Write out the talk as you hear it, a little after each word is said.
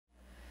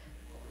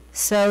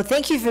So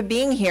thank you for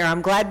being here.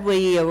 I'm glad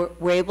we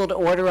were able to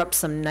order up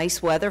some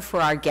nice weather for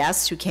our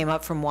guests who came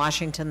up from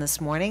Washington this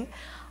morning.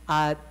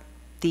 For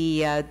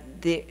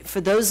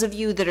those of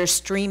you that are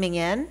streaming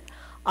in,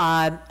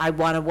 I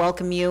want to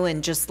welcome you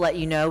and just let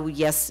you know,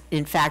 yes,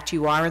 in fact,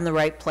 you are in the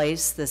right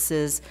place. This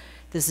is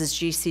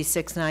GC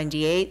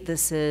 698.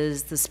 This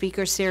is the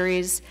speaker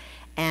series,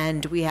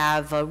 and we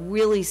have a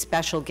really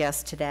special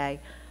guest today.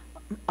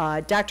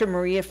 Dr.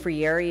 Maria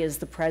Freire is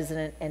the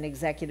president and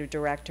executive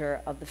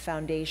director of the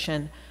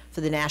Foundation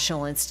for the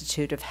National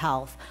Institute of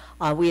Health.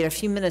 We had a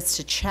few minutes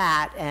to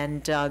chat,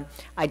 and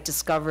I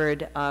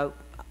discovered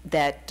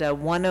that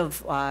one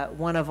of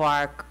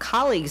our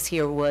colleagues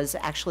here was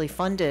actually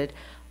funded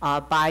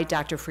by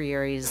Dr.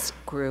 Freire's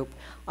group.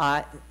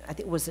 I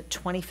think, was it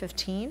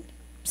 2015?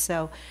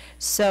 I'm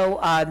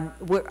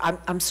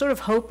sort of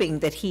hoping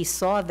that he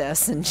saw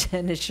this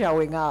and is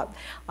showing up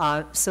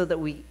so that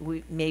we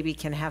maybe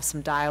can have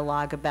some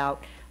dialogue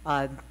about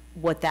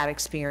what that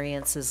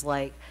experience is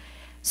like.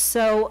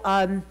 So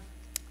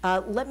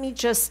let me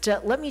just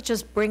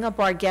bring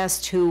up our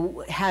guest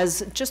who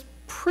has just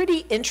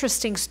pretty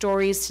interesting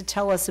stories to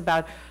tell us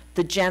about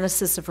the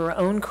genesis of her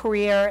own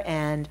career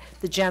and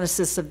the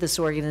genesis of this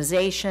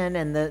organization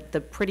and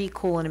the pretty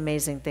cool and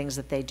amazing things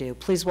that they do.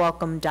 Please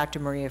welcome Dr.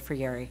 Maria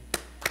Freire.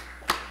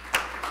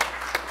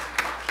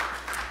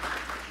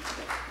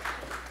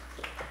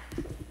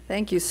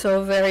 Thank you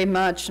so very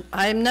much.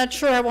 I'm not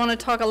sure I want to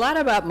talk a lot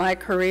about my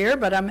career,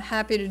 but I'm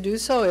happy to do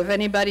so if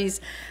anybody's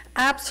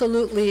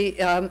absolutely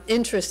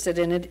interested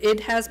in it. It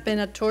has been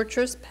a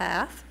torturous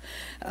path,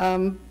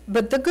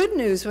 but the good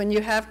news when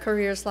you have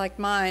careers like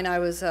mine, I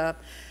was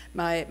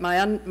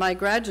my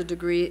graduate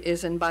degree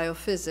is in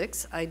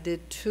biophysics. I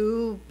did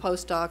 2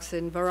 postdocs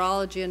in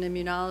virology and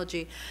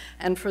immunology.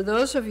 And for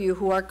those of you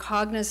who are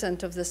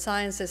cognizant of the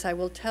sciences, I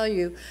will tell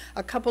you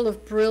a couple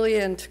of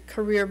brilliant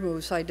career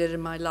moves I did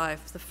in my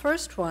life. The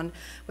first one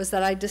was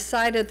that I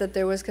decided that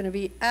there was going to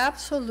be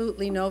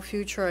absolutely no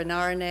future in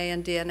RNA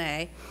and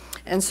DNA.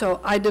 And so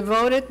I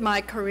devoted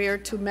my career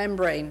to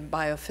membrane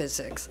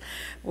biophysics,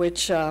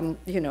 which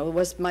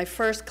was my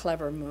first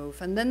clever move.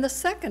 And then the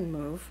second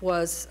move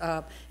was,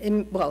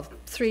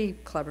 3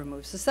 clever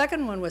moves. The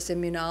second one was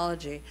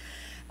immunology.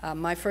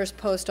 My first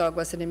postdoc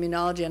was in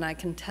immunology, and I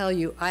can tell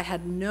you, I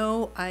had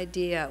no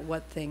idea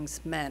what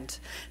things meant.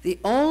 The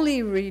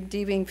only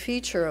redeeming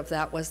feature of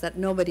that was that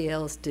nobody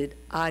else did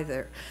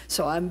either.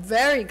 So I'm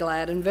very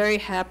glad and very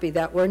happy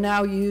that we're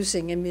now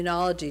using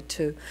immunology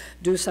to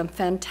do some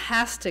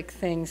fantastic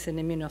things in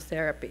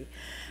immunotherapy.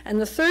 And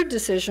the third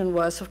decision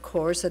was, of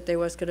course, that there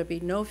was going to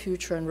be no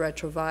future in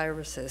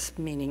retroviruses,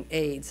 meaning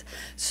AIDS.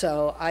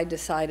 So I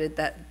decided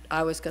that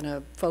I was going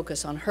to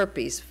focus on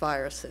herpes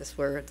viruses,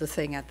 were the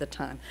thing at the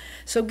time.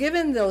 So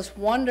given those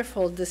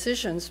wonderful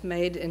decisions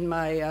made in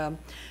my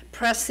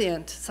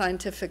prescient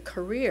scientific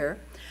career,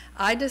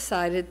 I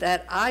decided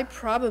that I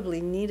probably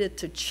needed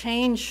to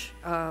change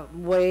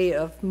way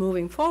of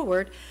moving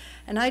forward,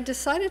 and I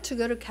decided to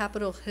go to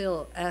Capitol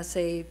Hill as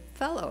a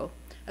fellow,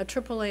 a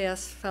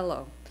AAAS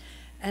fellow.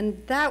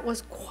 And that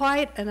was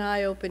quite an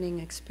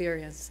eye-opening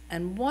experience.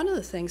 And one of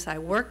the things I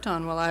worked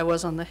on while I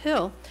was on the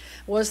Hill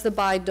was the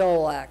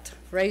Bayh-Dole Act.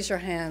 Raise your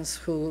hands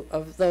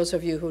of those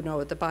of you who know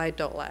what the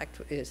Bayh-Dole Act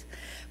is,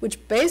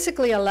 which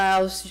basically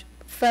allows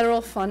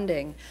federal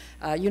funding,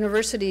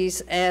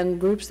 universities and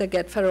groups that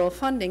get federal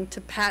funding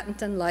to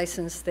patent and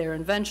license their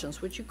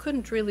inventions, which you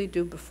couldn't really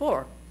do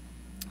before.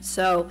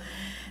 So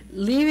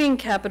leaving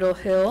Capitol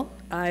Hill,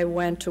 I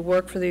went to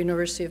work for the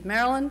University of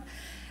Maryland.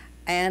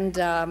 And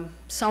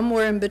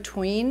somewhere in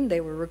between, they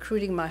were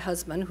recruiting my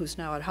husband, who's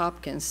now at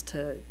Hopkins,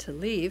 to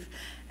leave.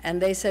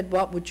 And they said,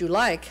 what would you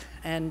like?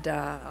 And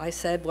I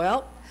said,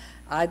 well,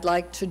 I'd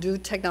like to do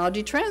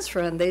technology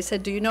transfer. And they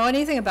said, do you know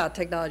anything about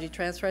technology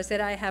transfer? I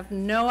said, I have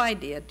no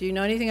idea. Do you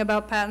know anything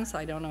about patents?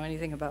 I don't know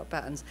anything about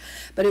patents.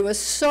 But it was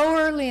so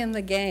early in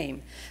the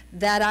game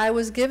that I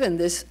was given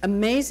this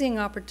amazing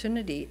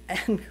opportunity.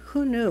 And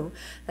who knew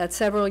that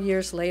several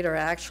years later I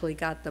actually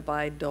got the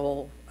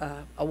Bayh-Dole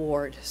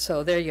award.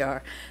 So there you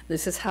are.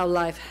 This is how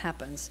life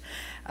happens.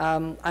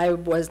 I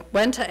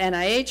went to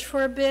NIH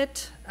for a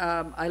bit.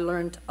 I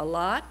learned a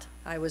lot.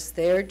 I was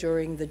there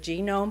during the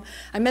genome.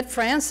 I met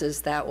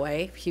Francis that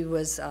way. He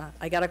was,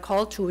 I got a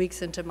call 2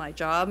 weeks into my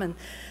job, and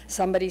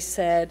somebody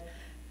said,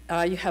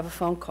 you have a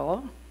phone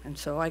call. And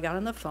so I got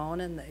on the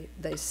phone, and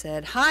they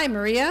said, hi,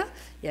 Maria.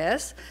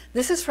 Yes,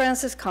 this is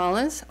Francis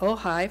Collins. Oh,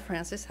 hi,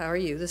 Francis, how are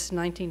you? This is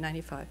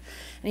 1995.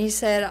 And he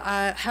said,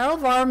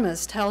 Harold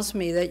Varmus tells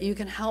me that you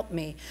can help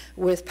me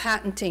with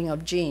patenting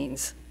of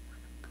genes.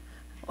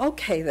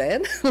 Okay,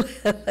 then,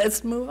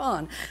 let's move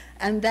on.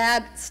 And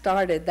that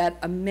started that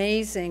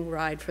amazing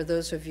ride for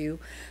those of you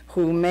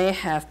who may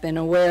have been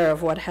aware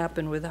of what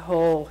happened with the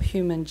whole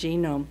human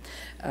genome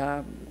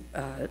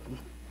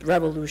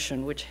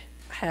revolution, which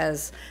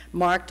has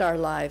marked our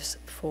lives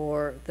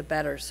for the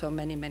better so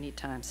many, many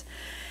times.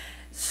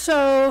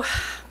 So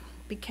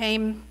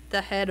became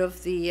the head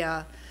of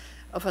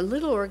of a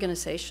little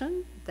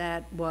organization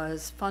that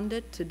was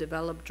funded to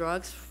develop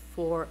drugs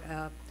for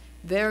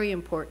very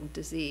important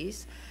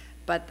disease,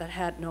 but that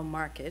had no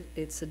market.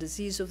 It's a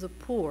disease of the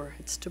poor.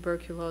 It's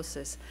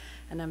tuberculosis.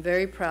 And I'm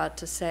very proud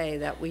to say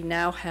that we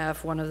now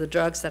have one of the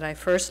drugs that I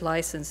first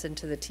licensed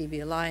into the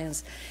TB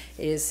Alliance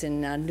is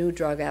in a new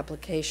drug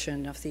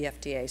application of the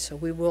FDA. So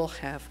we will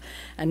have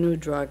a new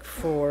drug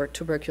for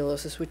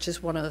tuberculosis, which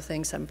is one of the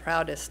things I'm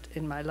proudest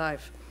in my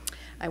life.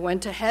 I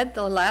went to head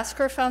the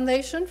Lasker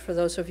Foundation. For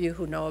those of you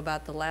who know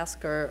about the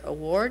Lasker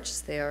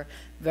Awards, they are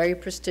very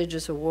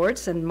prestigious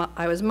awards. And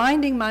I was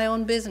minding my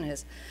own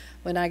business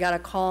when I got a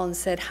call and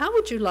said, how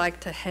would you like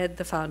to head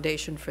the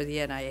foundation for the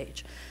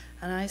NIH?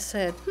 And I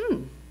said,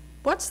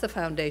 what's the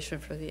foundation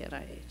for the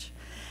NIH?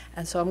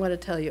 And so I'm going to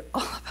tell you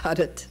all about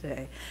it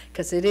today,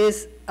 because it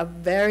is a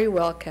very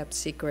well-kept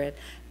secret,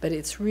 but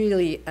it's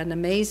really an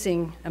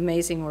amazing,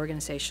 amazing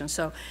organization.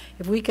 So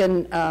if we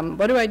can,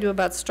 what do I do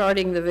about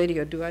starting the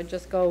video? Do I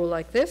just go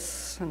like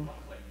this and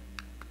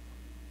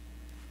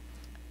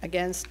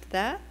against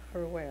that,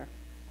 or where?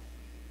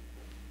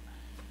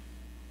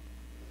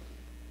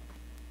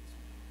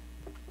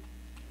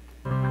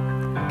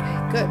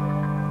 Okay, good.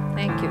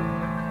 Thank you.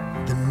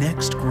 The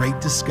next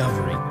great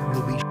discovery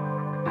will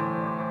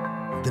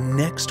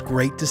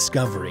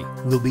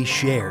be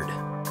shared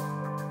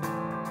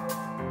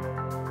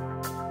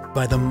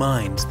by the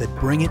minds that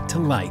bring it to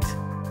light,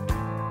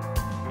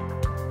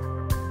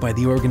 by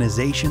the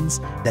organizations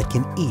that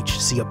can each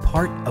see a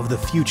part of the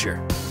future,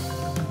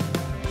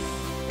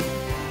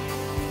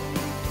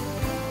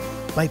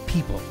 by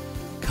people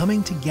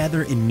coming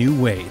together in new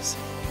ways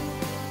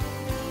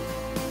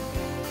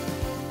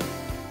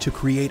to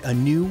create a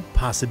new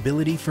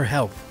possibility for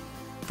health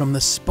from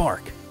the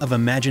spark of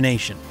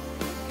imagination,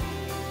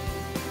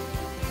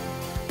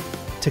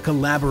 to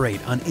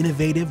collaborate on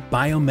innovative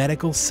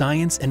biomedical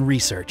science and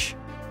research.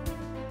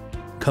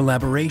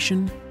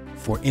 Collaboration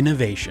for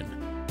innovation.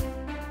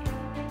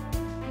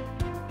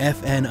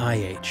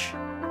 FNIH.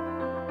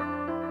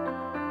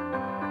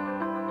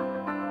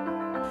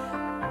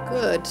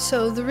 Good.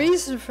 So the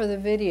reason for the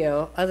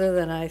video, other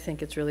than I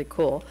think it's really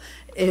cool,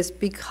 is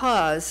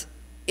because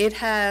it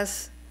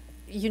has,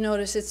 you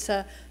notice it's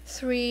a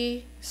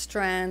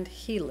 3-strand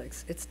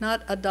helix. It's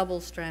not a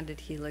double-stranded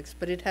helix,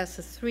 but it has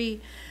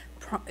three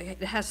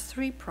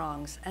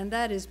prongs, and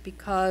that is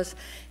because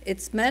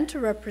it's meant to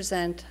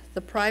represent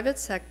the private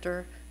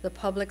sector, the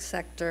public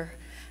sector,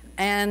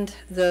 and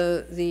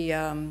the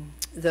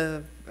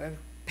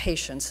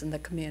patients in the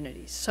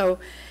community. So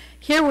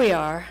here we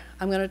are.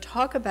 I'm going to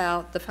talk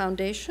about the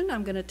foundation.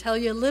 I'm going to tell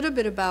you a little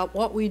bit about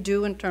what we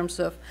do in terms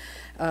of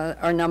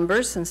our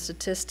numbers and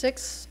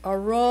statistics, our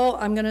role.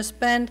 I'm going to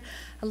spend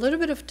a little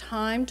bit of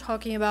time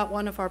talking about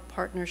one of our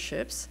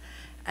partnerships.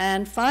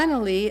 And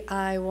finally,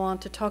 I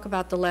want to talk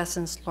about the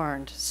lessons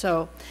learned.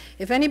 So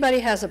if anybody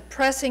has a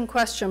pressing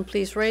question,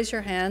 please raise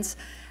your hands.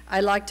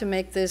 I like to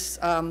make this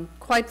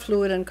quite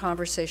fluid and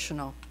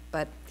conversational,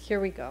 but here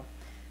we go.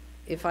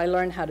 If I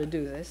learn how to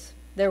do this,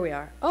 there we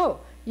are. Oh,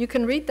 you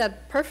can read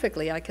that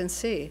perfectly, I can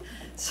see.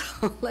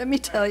 So let me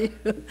tell you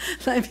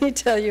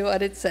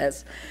what it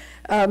says.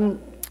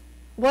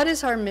 What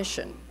is our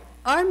mission?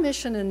 Our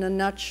mission in a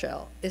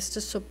nutshell is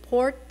to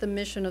support the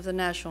mission of the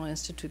National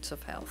Institutes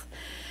of Health.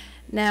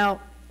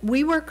 Now,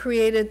 we were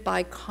created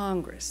by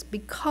Congress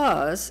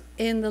because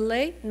in the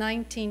late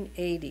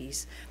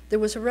 1980s, there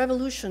was a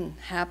revolution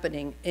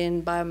happening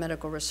in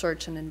biomedical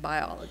research and in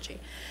biology.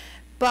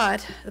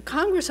 But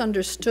Congress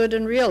understood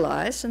and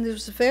realized, and this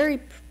was very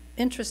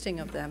interesting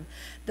of them,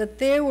 that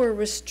there were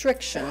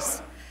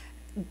restrictions.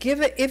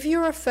 If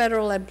you're a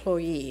federal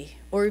employee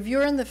or if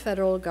you're in the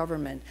federal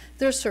government,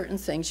 there are certain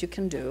things you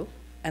can do,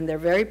 and they're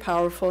very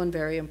powerful and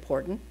very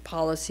important,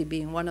 policy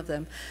being one of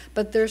them.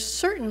 But there's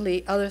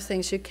certainly other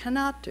things you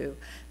cannot do,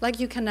 like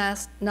you can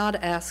not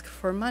ask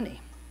for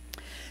money.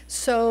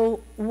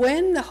 So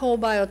when the whole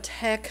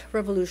biotech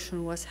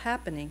revolution was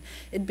happening,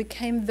 it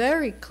became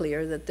very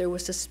clear that there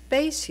was a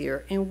space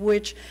here in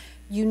which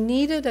you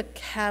needed a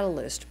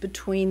catalyst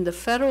between the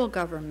federal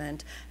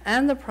government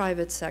and the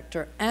private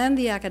sector and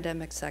the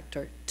academic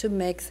sector to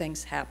make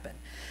things happen.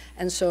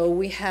 And so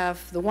we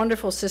have the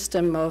wonderful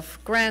system of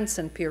grants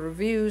and peer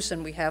reviews,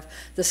 and we have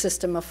the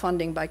system of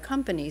funding by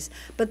companies,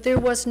 but there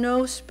was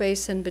no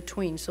space in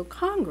between. So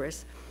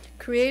Congress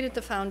created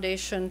the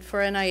foundation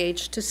for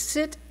NIH to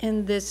sit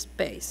in this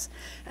space.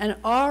 And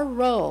our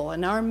role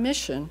and our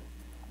mission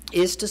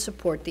is to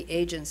support the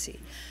agency.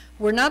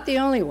 We're not the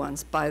only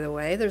ones, by the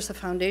way. There's a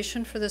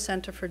foundation for the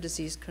Center for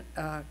Disease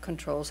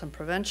Controls and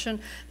Prevention.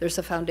 There's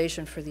a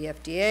foundation for the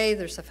FDA.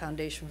 There's a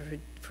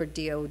foundation for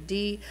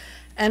DOD.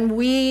 And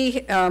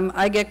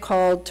I get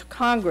called to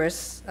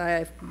Congress.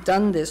 I've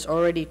done this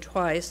already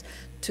twice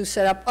to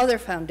set up other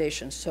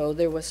foundations. So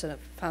there was a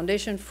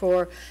foundation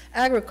for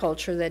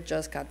agriculture that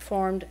just got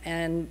formed,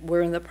 and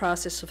we're in the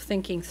process of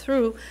thinking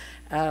through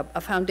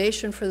a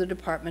foundation for the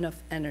Department of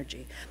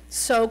Energy.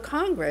 So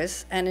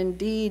Congress, and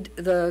indeed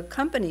the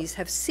companies,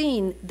 have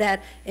seen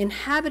that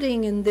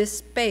inhabiting in this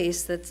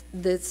space, that's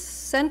this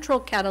central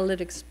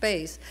catalytic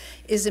space,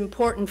 is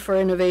important for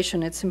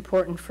innovation. It's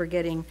important for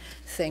getting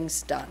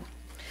things done.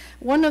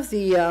 One of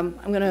the,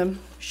 I'm going to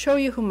show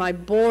you who my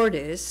board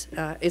is.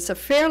 It's a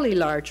fairly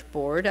large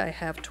board. I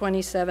have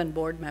 27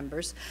 board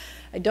members.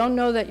 I don't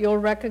know that you'll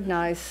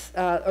recognize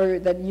or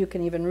that you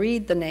can even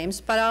read the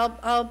names, but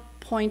I'll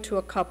point to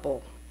a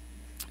couple.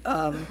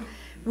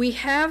 We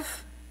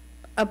have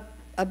a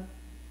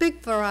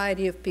big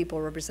variety of people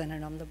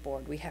represented on the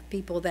board. We have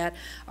people that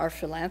are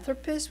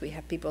philanthropists, we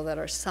have people that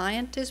are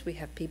scientists, we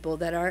have people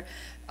that are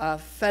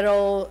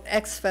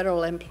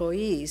ex-federal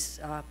employees.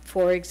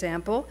 For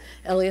example,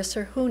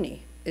 Eliezer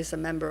Hooney is a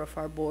member of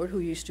our board who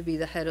used to be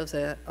the head of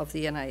the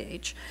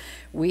NIH.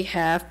 We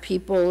have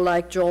people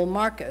like Joel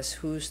Marcus,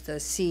 who's the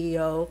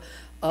CEO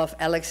of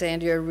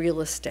Alexandria Real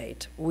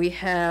Estate. We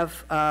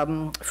have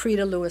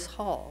Frida Lewis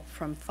Hall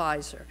from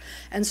Pfizer.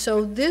 And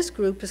so this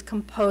group is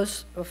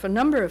composed of a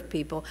number of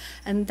people,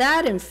 and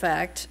that, in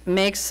fact,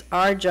 makes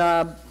our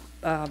job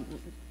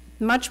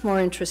much more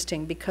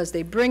interesting because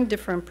they bring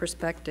different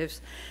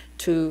perspectives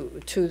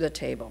to the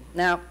table.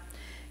 Now,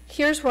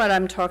 here's what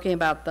I'm talking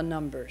about, the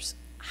numbers.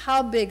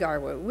 How big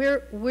are we?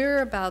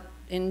 We're about,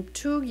 in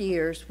 2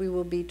 years, we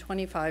will be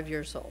 25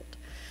 years old.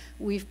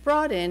 We've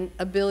brought in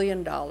 $1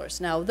 billion.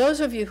 Now, those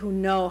of you who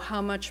know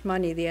how much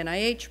money the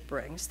NIH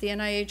brings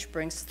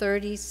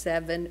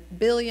 $37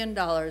 billion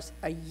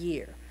a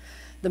year,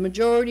 the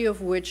majority of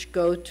which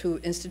go to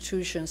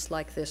institutions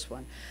like this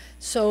one.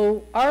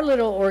 So our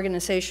little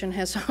organization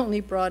has only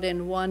brought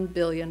in $1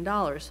 billion.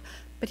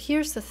 But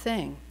here's the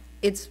thing.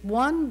 It's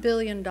 $1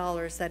 billion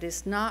that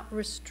is not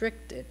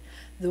restricted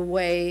the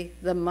way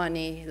the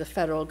money the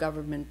federal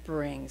government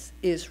brings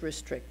is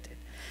restricted.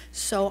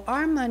 So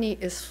our money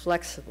is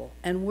flexible,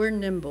 and we're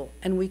nimble,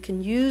 and we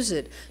can use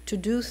it to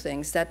do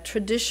things that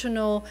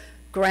traditional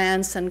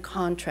grants and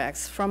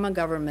contracts from a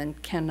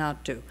government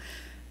cannot do.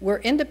 We're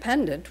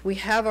independent, we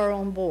have our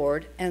own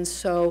board, and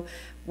so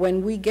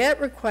when we get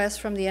requests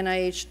from the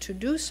NIH to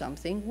do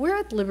something, we're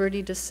at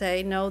liberty to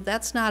say, no,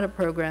 that's not a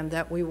program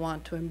that we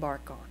want to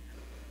embark on.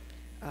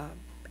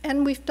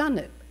 And we've done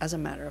it, as a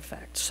matter of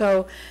fact.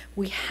 So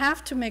we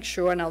have to make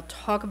sure, and I'll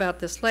talk about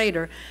this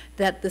later,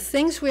 that the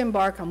things we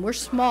embark on, we're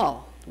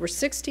small. We're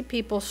 60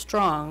 people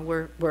strong.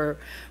 We're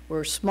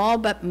small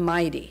but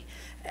mighty.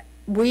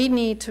 We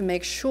need to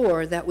make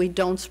sure that we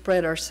don't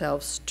spread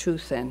ourselves too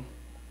thin.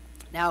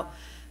 Now,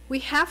 we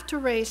have to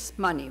raise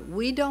money.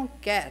 We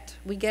get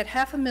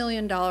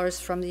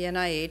 $500,000 from the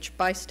NIH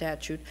by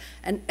statute,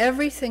 and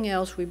everything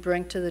else we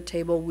bring to the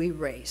table we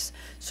raise.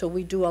 So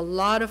we do a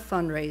lot of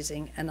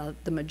fundraising, and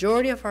the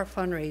majority of our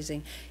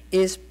fundraising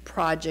is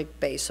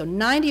project-based. So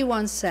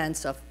 91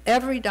 cents of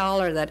every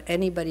dollar that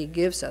anybody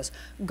gives us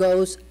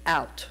goes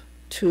out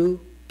to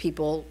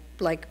people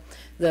like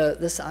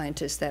the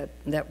scientists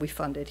that we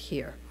funded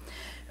here.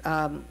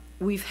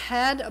 We've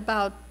had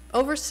about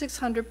over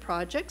 600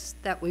 projects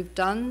that we've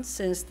done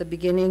since the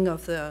beginning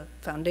of the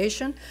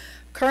foundation.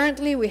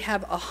 Currently, we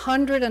have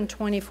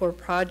 124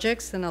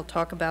 projects, and I'll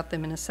talk about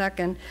them in a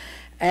second.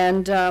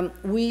 And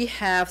we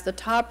have the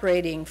top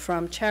rating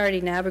from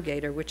Charity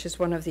Navigator, which is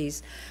one of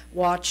these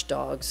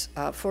watchdogs,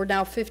 for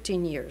now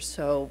 15 years.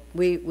 So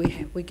we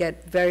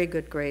get very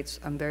good grades,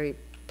 I'm very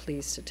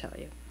pleased to tell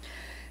you.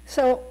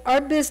 So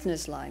our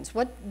business lines,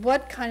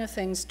 what kind of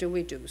things do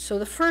we do? So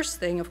the first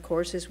thing, of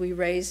course, is we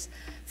raise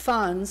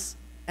funds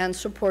and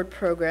support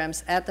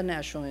programs at the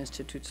National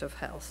Institutes of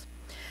Health.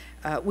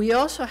 We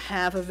also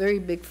have a very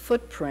big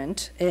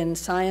footprint in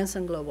science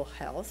and global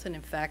health, and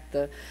in fact,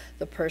 the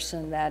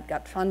person that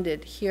got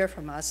funded here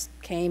from us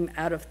came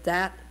out of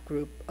that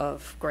group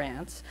of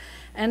grants.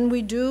 And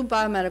we do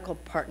biomedical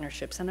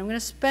partnerships, and I'm going to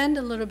spend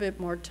a little bit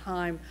more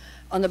time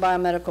on the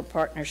biomedical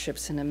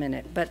partnerships in a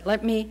minute, but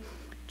let me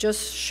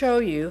just show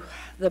you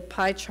the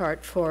pie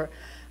chart for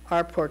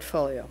our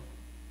portfolio.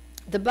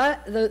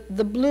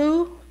 The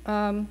blue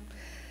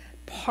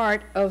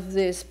part of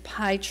this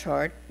pie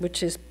chart,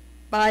 which is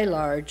by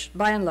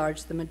and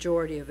large, the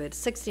majority of it,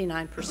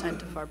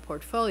 69% of our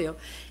portfolio,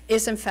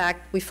 is in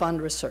fact, we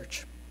fund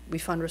research. We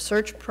fund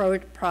research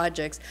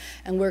projects,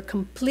 and we're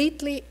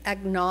completely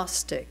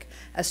agnostic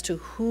as to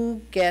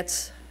who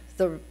gets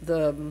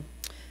the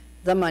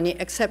money,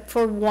 except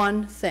for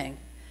one thing.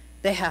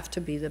 They have to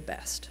be the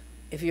best.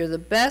 If you're the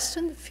best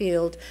in the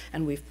field,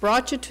 and we've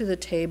brought you to the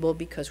table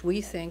because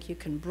we think you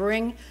can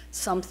bring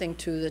something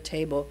to the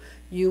table,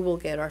 you will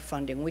get our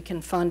funding. We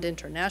can fund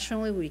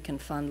internationally, we can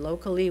fund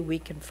locally, we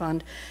can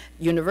fund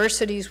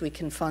universities, we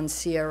can fund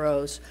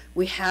CROs.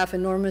 We have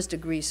enormous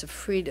degrees of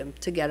freedom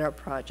to get our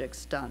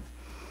projects done.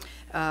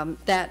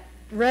 That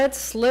red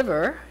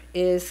sliver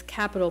is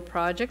capital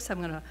projects. I'm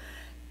going to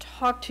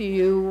talk to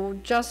you,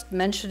 just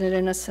mention it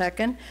in a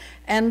second.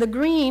 And the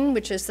green,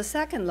 which is the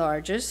second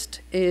largest,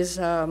 is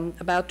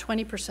about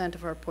 20%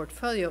 of our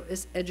portfolio,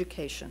 is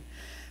education.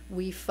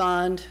 We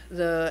fund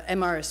the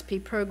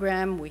MRSP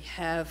program. We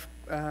have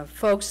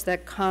folks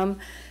that come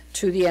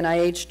to the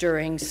NIH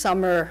during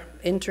summer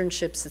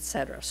internships, et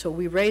cetera. So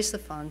we raise the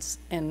funds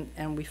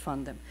and we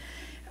fund them.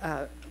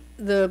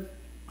 The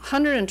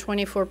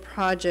 124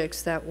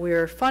 projects that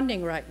we're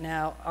funding right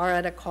now are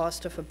at a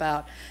cost of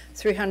about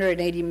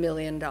 $380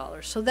 million.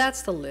 So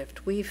that's the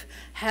lift. We've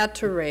had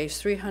to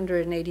raise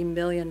 $380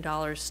 million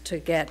to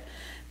get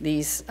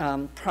these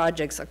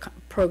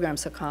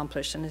programs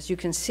accomplished. And as you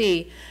can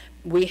see,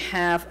 we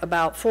have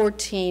about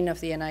 14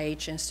 of the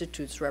NIH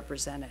institutes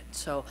represented.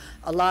 So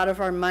a lot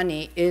of our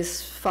money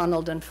is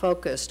funneled and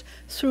focused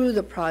through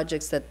the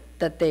projects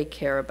that they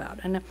care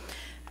about.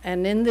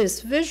 And in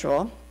this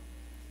visual,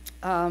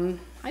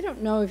 I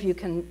don't know if you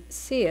can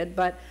see it,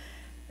 but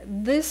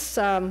this, these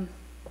are my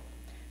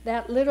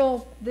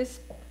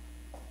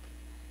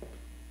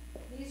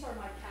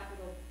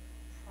capital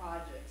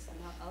projects, and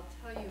I'll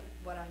tell you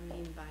what I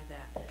mean by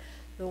that.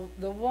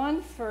 The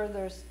one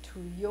furthest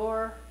to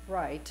your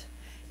right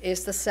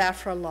is the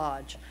Safra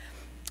Lodge.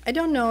 I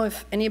don't know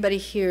if anybody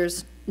here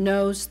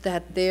knows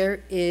that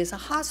there is a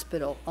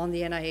hospital on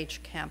the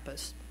NIH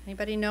campus.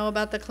 Anybody know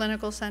about the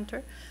clinical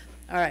center?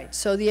 All right,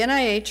 so the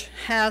NIH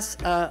has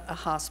a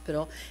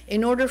hospital.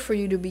 In order for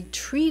you to be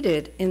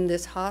treated in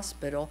this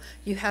hospital,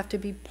 you have to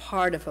be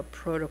part of a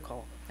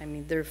protocol. I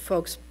mean, there are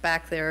folks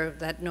back there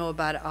that know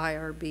about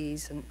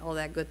IRBs and all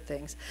that good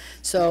things.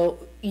 So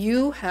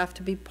you have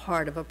to be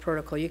part of a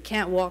protocol. You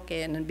can't walk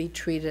in and be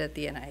treated at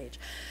the NIH.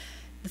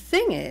 The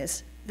thing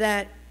is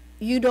that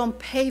you don't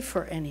pay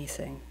for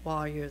anything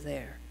while you're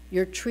there.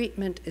 Your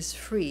treatment is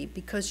free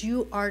because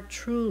you are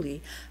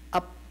truly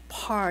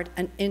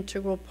an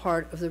integral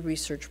part of the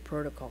research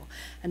protocol.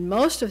 And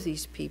most of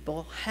these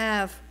people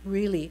have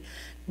really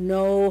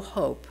no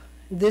hope.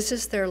 This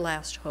is their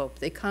last hope.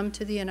 They come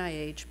to the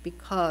NIH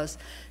because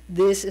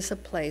this is a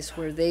place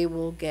where they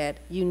will get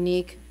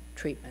unique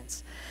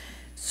treatments.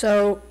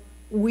 So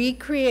we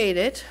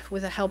created,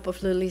 with the help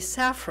of Lily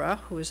Safra,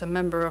 who is a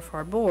member of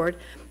our board,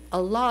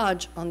 a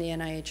lodge on the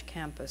NIH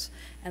campus.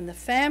 And the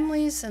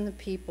families and the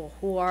people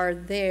who are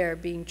there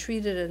being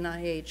treated at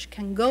NIH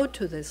can go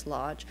to this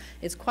lodge.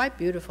 It's quite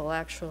beautiful,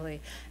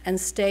 actually, and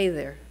stay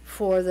there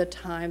for the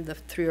time, the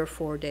 3 or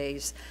 4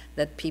 days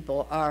that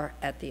people are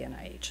at the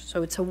NIH.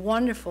 So it's a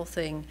wonderful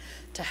thing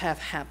to have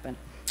happen.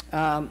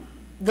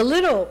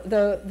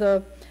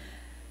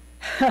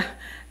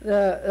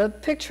 The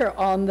picture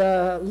on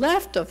the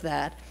left of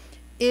that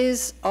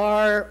is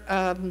our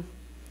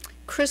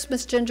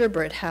Christmas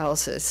gingerbread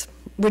houses,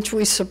 which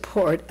we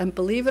support. And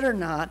believe it or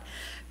not,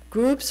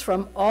 groups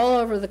from all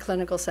over the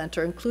clinical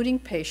center, including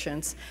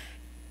patients,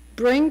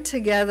 bring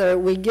together,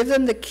 we give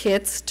them the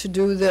kits to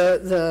do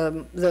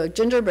the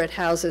gingerbread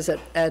houses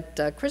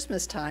at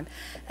Christmas time,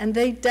 and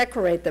they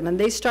decorate them. And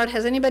they start,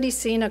 has anybody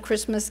seen a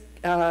Christmas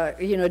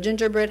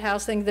gingerbread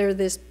house thing? They're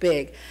this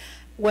big.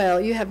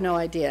 Well, you have no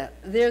idea.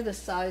 They're the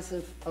size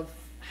of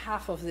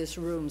half of this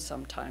room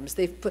sometimes.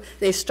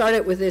 They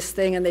started with this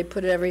thing and they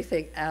put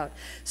everything out.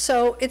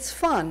 So it's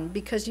fun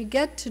because you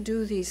get to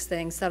do these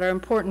things that are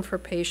important for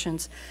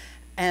patients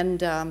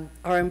and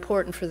are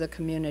important for the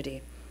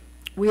community.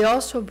 We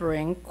also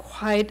bring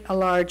quite a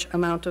large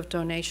amount of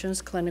donations,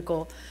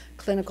 clinical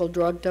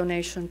drug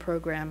donation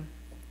program.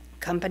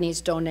 Companies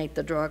donate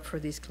the drug for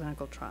these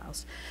clinical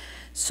trials.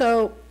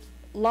 So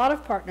a lot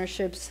of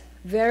partnerships,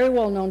 very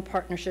well-known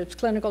partnerships,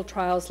 clinical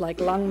trials like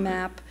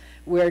LungMap.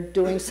 We're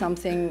doing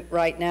something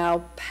right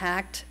now.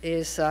 PACT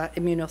is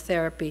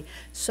immunotherapy.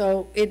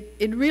 So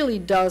it really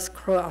does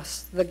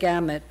cross the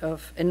gamut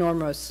of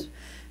enormous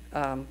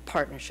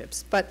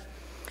partnerships. But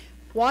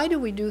why do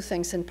we do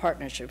things in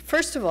partnership?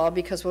 First of all,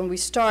 because when we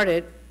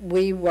started,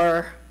 we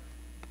were,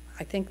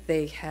 I think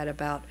they had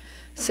about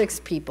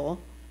 6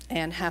 people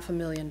and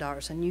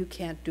 $500,000, and you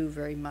can't do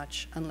very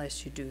much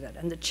unless you do that.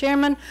 And the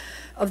chairman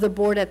of the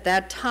board at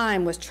that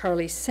time was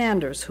Charlie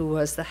Sanders, who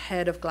was the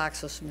head of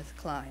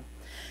GlaxoSmithKline.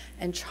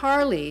 And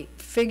Charlie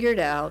figured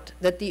out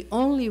that the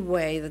only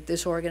way that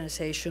this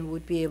organization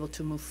would be able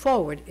to move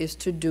forward is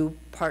to do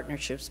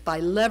partnerships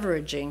by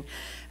leveraging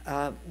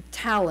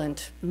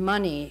talent,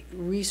 money,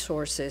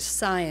 resources,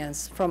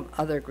 science from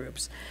other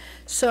groups.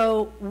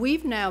 So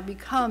we've now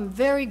become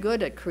very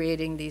good at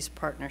creating these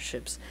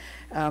partnerships.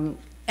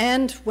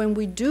 And when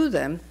we do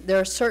them, there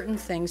are certain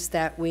things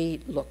that we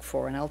look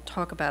for, and I'll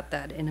talk about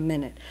that in a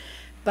minute.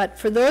 But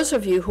for those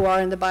of you who are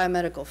in the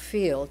biomedical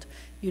field,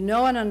 you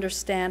know and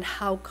understand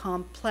how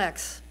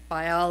complex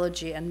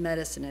biology and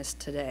medicine is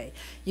today.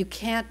 You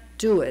can't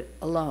do it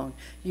alone.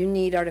 You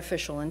need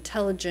artificial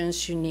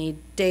intelligence, you need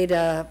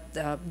data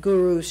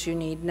gurus, you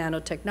need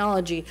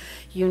nanotechnology,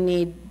 you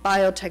need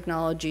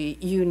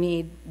biotechnology, you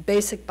need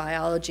basic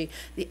biology,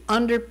 the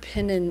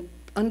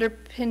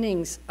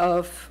underpinnings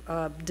of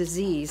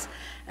disease.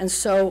 And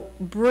so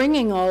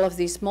bringing all of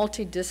these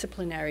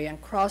multidisciplinary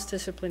and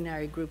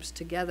cross-disciplinary groups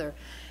together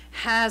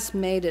has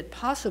made it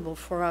possible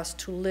for us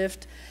to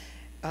lift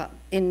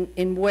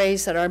in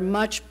ways that are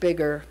much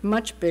bigger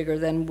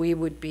than we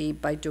would be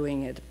by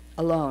doing it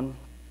alone.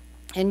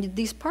 And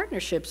these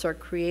partnerships are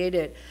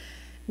created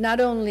not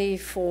only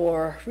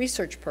for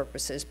research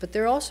purposes, but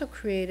they're also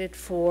created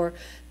for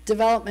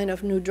development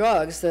of new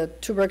drugs. The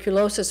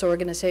tuberculosis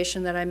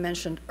organization that I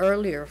mentioned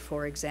earlier,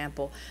 for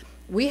example,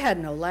 We had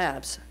no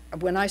labs.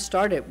 When I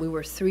started, we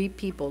were 3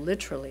 people,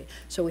 literally.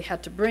 So we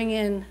had to bring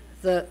in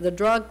the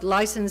drug,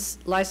 license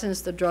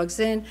the drugs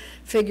in,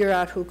 figure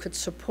out who could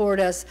support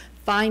us,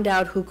 find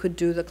out who could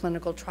do the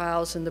clinical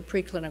trials and the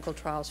preclinical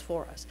trials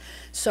for us.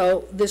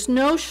 So this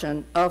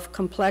notion of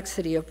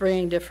complexity of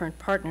bringing different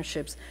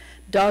partnerships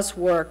does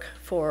work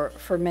for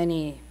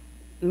many,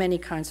 many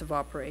kinds of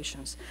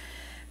operations.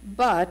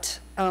 But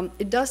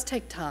it does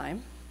take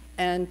time,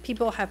 and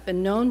people have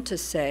been known to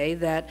say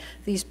that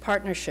these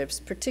partnerships,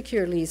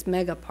 particularly these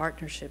mega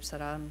partnerships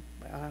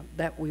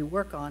that we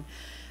work on,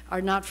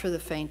 are not for the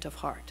faint of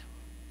heart.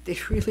 They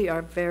really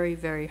are very,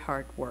 very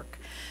hard work.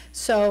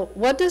 So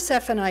what does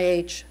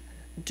FNIH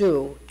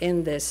do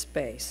in this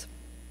space?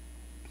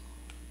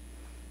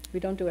 We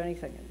don't do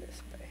anything in this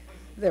space.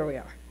 There we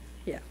are,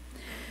 yeah.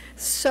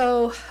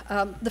 So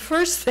the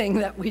first thing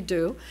that we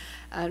do,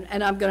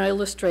 and I'm going to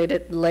illustrate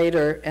it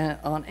later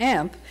on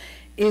AMP,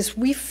 is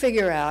we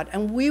figure out,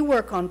 and we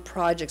work on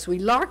projects, we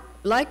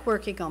like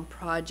working on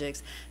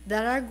projects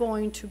that are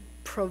going to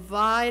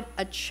provide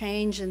a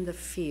change in the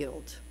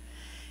field.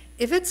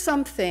 If it's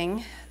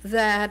something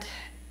that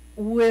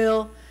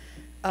will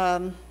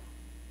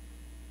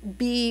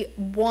be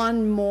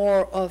one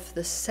more of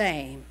the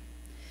same,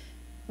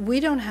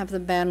 we don't have the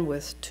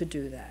bandwidth to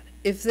do that.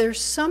 If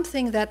there's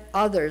something that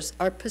others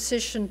are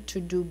positioned to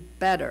do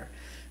better,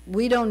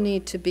 we don't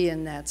need to be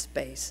in that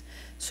space.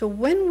 So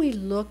when we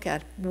look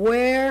at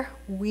where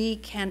we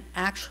can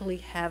actually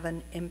have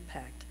an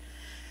impact,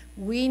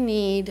 we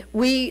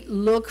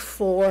look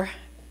for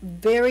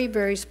very,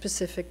 very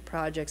specific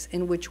projects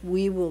in which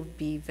we will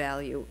be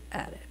value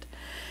added.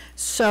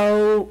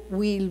 So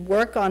we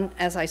work on,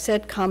 as I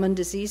said, common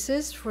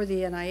diseases for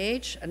the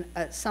NIH,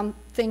 and some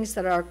things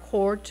that are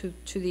core to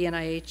the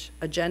NIH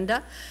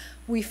agenda.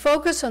 We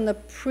focus on the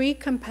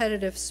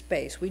pre-competitive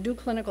space. We do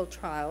clinical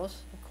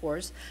trials, of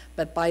course,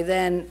 but by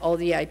then all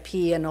the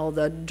IP and all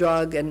the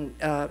drug and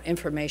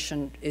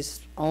information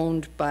is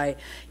owned by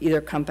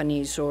either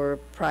companies or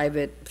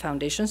private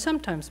foundations,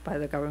 sometimes by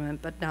the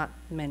government, but not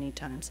many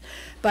times.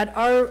 But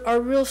our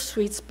real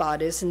sweet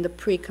spot is in the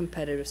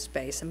pre-competitive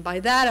space. And by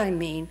that I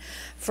mean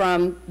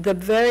from the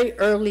very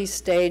early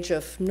stage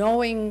of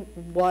knowing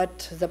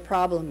what the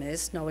problem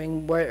is,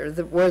 knowing where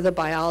the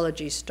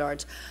biology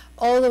starts,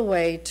 all the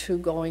way to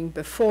going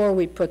before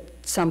we put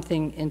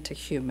something into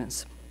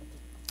humans.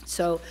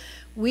 So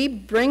we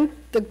bring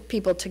the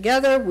people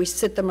together, we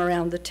sit them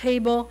around the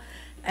table,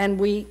 and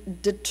we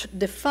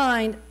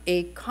define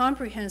a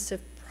comprehensive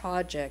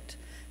project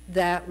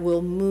that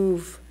will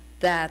move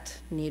that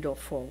needle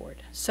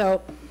forward.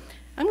 So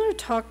I'm going to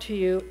talk to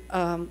you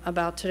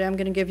about today. I'm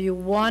going to give you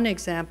one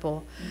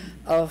example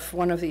of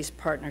one of these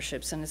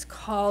partnerships, and it's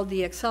called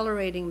the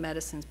Accelerating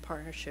Medicines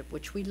Partnership,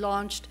 which we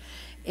launched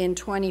in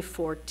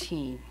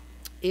 2014.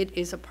 It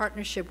is a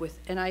partnership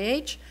with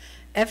NIH,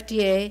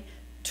 FDA,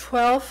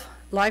 12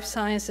 life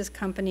sciences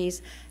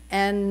companies,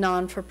 and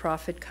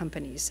non-for-profit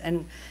companies.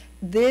 And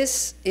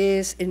this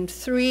is in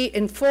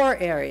 4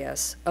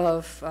 areas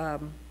of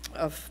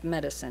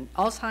medicine: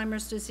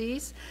 Alzheimer's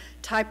disease,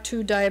 type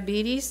 2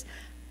 diabetes,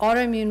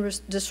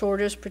 autoimmune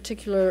disorders,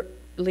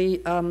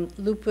 particularly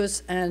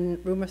lupus and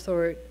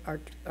rheumatoid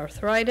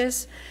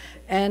arthritis,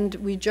 and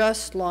we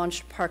just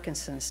launched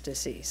Parkinson's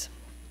disease.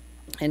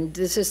 And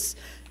this is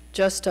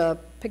just a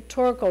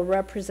pictorial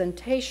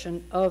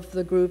representation of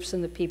the groups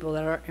and the people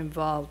that are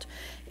involved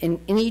in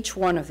each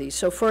one of these.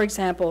 So for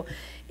example,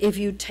 if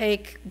you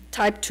take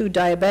type 2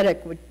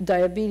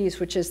 diabetes,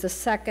 which is the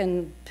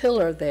second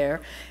pillar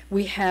there,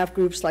 we have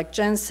groups like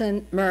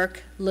Janssen, Merck,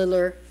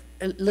 Lilly,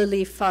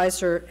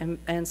 Pfizer,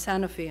 and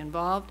Sanofi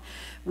involved.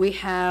 We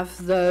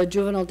have the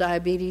Juvenile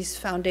Diabetes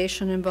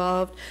Foundation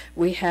involved.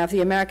 We have the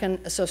American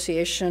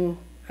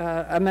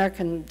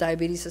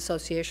Diabetes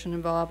Association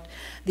involved,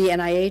 the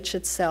NIH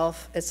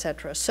itself,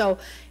 etc. So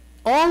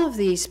all of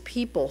these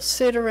people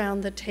sit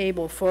around the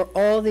table for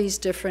all these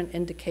different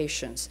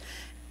indications,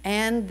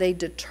 and they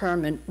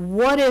determine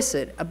what is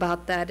it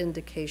about that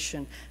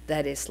indication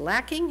that is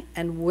lacking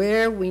and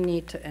where we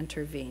need to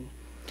intervene.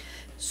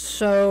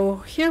 So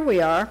here we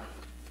are.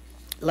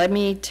 Let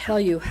me tell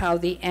you how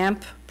the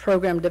AMP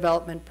program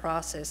development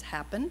process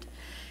happened.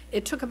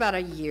 It took about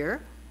a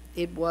year.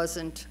 It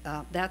wasn't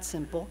that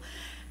simple.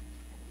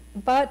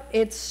 But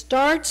it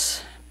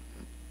starts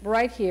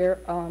right here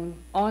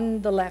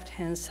on the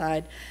left-hand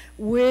side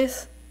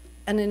with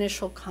an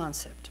initial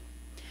concept.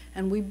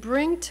 And we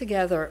bring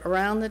together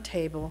around the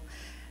table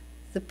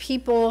the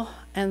people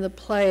and the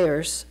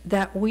players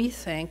that we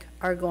think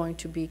are going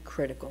to be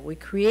critical. We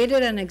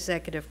created an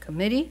executive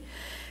committee.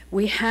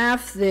 We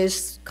have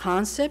this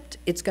concept.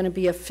 It's going to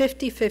be a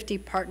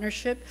 50-50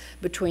 partnership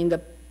between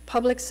the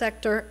public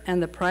sector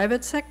and the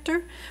private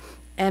sector.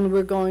 And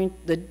we're going,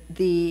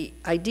 the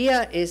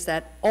idea is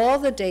that all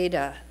the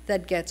data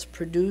that gets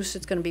produced,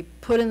 it's going to be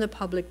put in the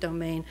public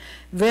domain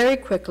very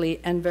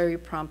quickly and very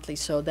promptly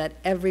so that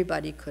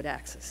everybody could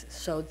access it.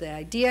 So the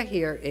idea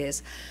here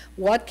is,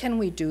 what can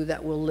we do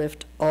that will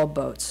lift all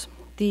boats?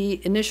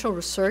 The initial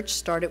research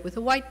started with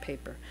a white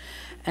paper.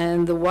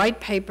 And the white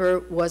paper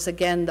was,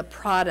 again, the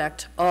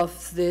product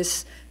of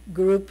this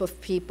group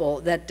of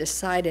people that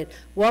decided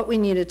what we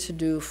needed to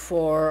do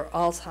for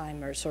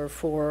Alzheimer's or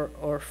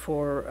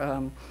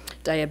for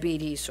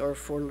diabetes or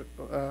for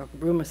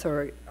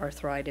rheumatoid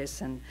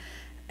arthritis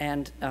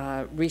and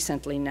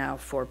recently now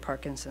for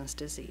Parkinson's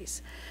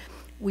disease.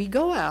 We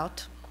go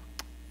out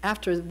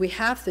after we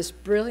have this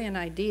brilliant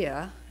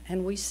idea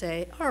and we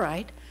say, all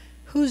right,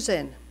 who's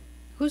in?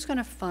 Who's going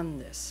to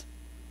fund this?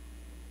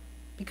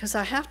 Because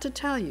I have to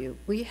tell you,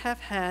 we have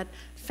had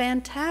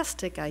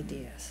fantastic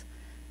ideas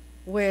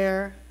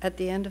where at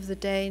the end of the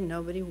day,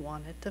 nobody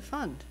wanted to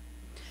fund.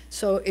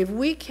 So if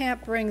we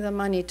can't bring the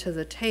money to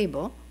the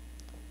table,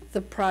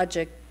 the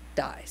project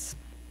dies.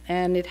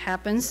 And it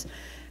happens,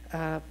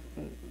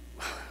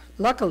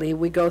 luckily,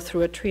 we go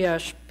through a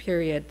triage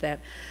period that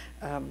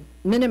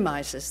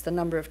minimizes the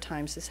number of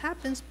times this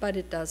happens, but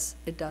it does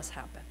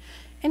happen.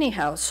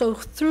 Anyhow, so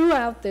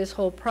throughout this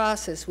whole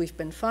process, we've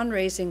been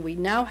fundraising. We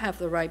now have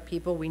the right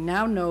people. We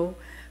now know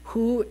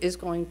who is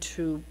going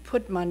to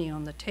put money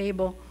on the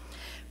table.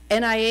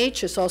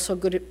 NIH is also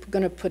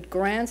going to put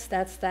grants.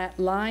 That's that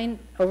line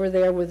over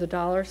there with the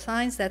dollar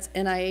signs. That's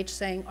NIH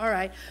saying, all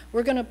right,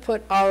 we're going to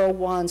put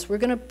R01s. We're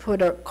going to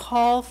put a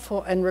call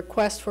for and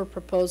request for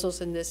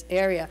proposals in this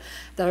area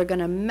that are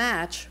going to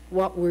match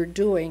what we're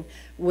doing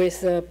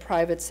with the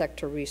private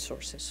sector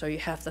resources. So you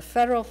have the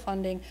federal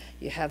funding,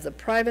 you have the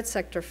private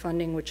sector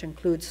funding, which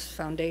includes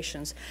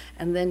foundations,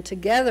 and then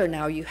together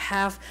now you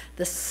have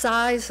the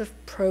size of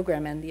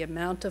program and the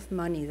amount of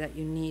money that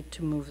you need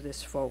to move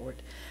this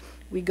forward.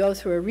 We go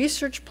through a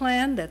research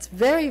plan that's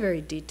very,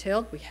 very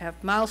detailed. We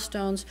have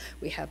milestones,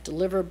 we have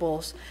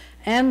deliverables,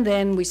 and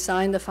then we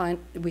sign the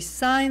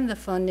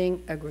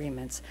funding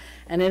agreements.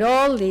 And it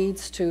all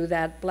leads to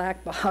that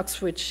black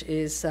box, which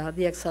is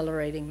the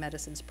Accelerating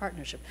Medicines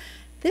Partnership.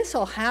 This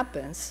all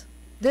happens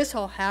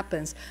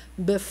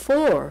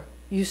before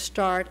you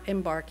start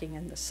embarking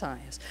in the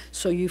science.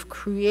 So you've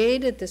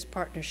created this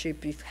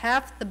partnership, you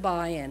have the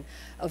buy-in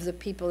of the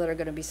people that are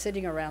going to be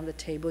sitting around the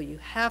table, you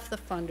have the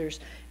funders,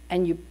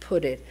 and you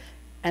put it.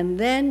 And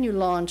then you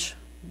launch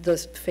the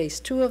phase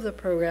 2 of the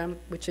program,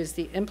 which is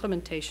the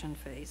implementation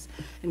phase,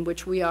 in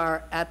which we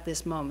are at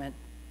this moment.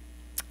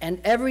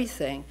 And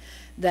everything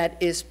that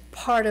is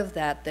part of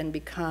that then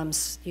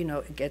becomes, you know,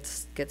 it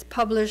gets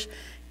published,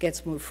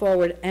 gets moved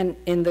forward. And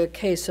in the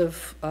case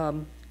of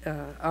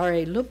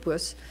RA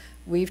lupus,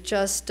 we've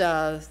just,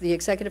 the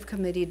executive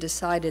committee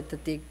decided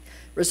that the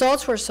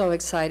results were so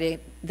exciting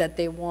that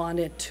they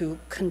wanted to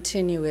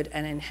continue it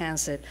and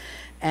enhance it.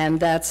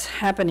 And that's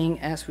happening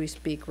as we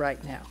speak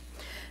right now.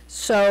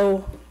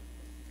 So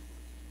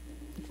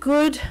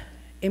good,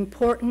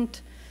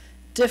 important,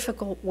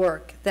 difficult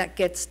work that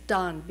gets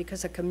done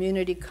because a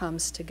community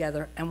comes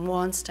together and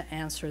wants to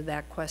answer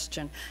that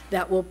question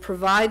that will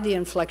provide the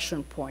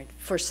inflection point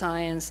for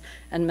science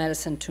and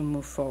medicine to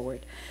move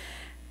forward.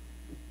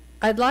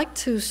 I'd like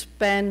to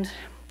spend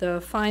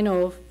the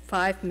final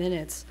 5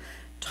 minutes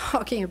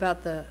talking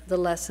about the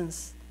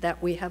lessons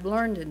that we have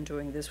learned in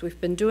doing this. We've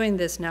been doing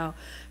this now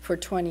for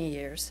 20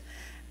 years.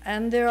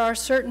 And there are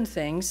certain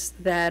things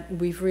that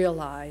we've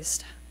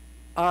realized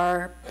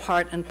are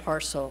part and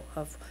parcel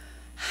of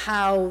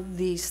how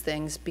these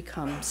things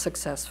become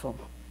successful.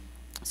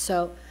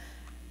 So,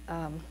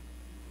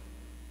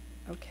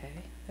 okay,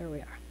 there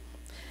we are.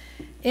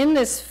 In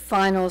this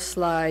final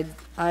slide,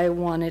 I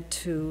wanted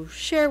to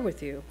share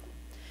with you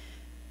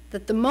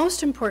that the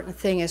most important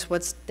thing is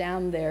what's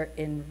down there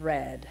in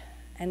red.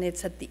 And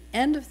it's at the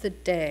end of the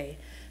day,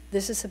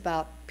 this is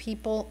about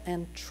people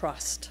and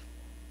trust.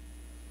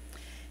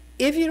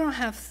 If you don't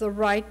have the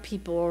right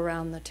people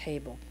around the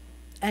table,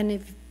 and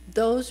if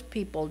those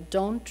people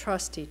don't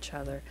trust each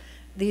other,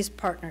 these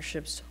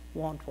partnerships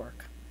won't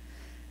work.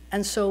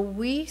 And so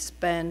we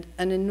spend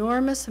an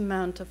enormous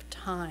amount of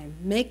time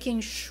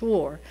making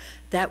sure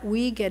that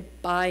we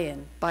get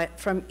buy-in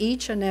from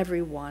each and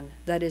every one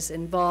that is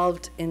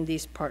involved in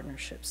these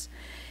partnerships.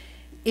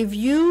 If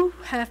you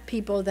have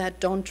people that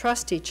don't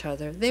trust each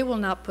other, they will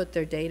not put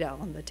their data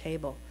on the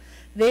table.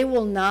 They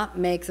will not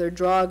make their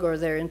drug or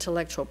their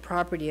intellectual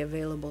property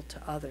available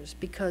to others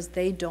because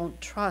they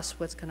don't trust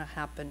what's going to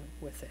happen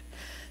with it.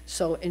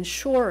 So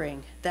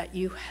ensuring that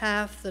you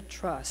have the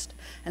trust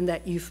and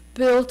that you've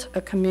built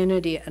a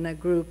community and a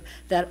group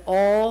that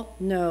all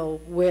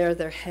know where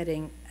they're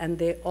heading and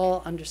they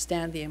all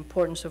understand the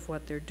importance of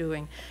what they're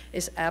doing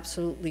is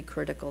absolutely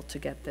critical to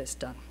get this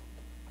done.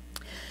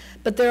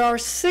 But there are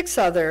 6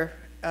 other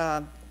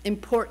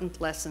important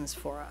lessons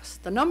for us.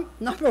 The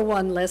number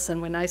one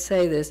lesson, when I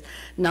say this,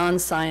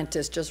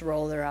 non-scientists just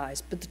roll their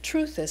eyes. But the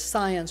truth is,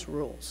 science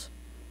rules.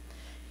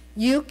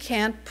 You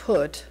can't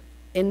put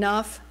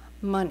enough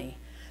money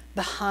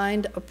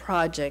behind a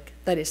project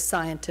that is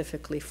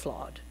scientifically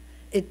flawed.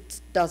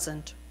 It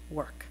doesn't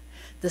work.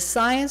 The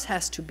science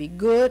has to be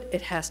good.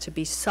 It has to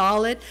be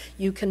solid.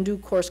 You can do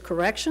course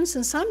corrections,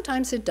 and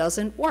sometimes it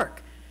doesn't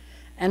work.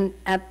 And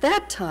at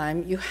that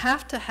time, you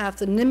have to have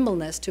the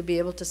nimbleness to be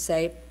able to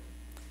say,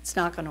 'It's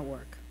not going to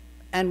work,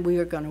 and we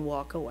are going to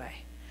walk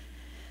away.'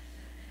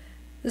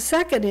 The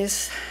second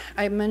is,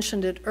 I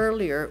mentioned it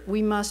earlier,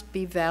 we must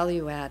be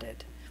value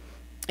added.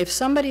 If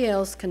somebody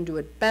else can do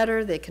it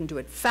better, they can do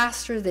it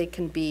faster, they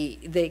can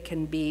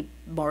be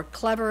more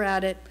clever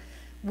at it,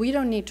 we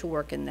don't need to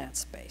work in that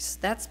space.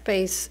 That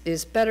space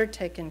is better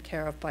taken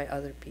care of by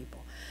other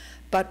people.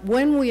 But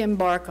when we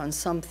embark on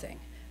something,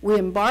 we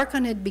embark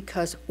on it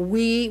because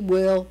we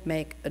will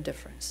make a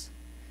difference.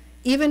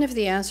 Even if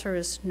the answer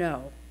is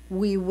no,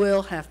 we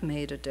will have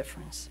made a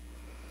difference.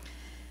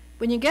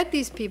 When you get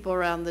these people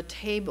around the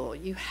table,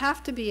 you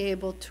have to be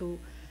able to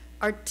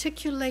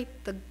articulate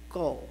the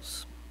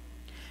goals.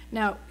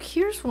 Now,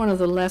 here's one of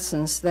the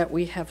lessons that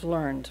we have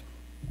learned.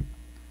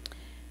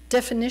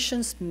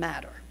 Definitions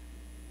matter.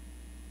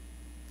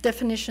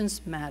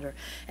 Definitions matter.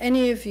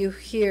 Any of you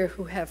here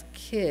who have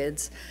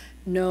kids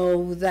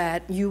know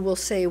that you will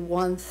say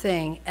one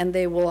thing and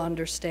they will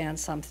understand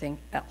something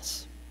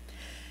else.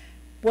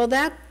 Well,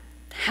 that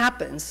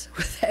happens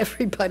with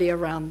everybody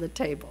around the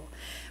table.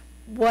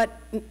 What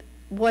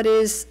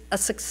is a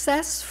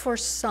success for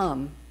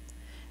some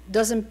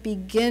doesn't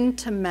begin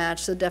to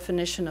match the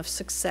definition of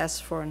success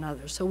for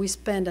another. So we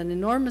spend an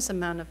enormous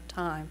amount of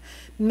time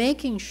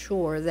making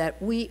sure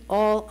that we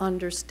all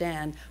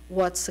understand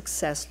what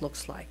success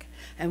looks like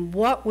and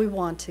what we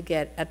want to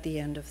get at the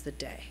end of the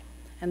day.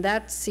 And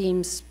that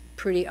seems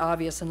pretty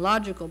obvious and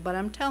logical, but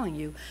I'm telling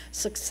you,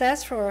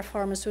 success for a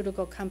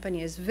pharmaceutical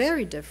company is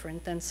very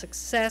different than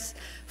success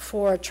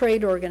for a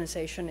trade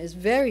organization is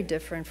very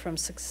different from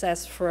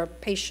success for a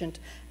patient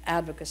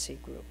advocacy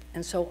group.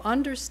 And so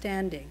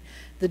understanding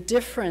the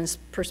different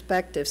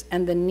perspectives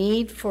and the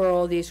need for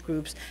all these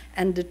groups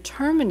and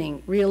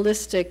determining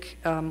realistic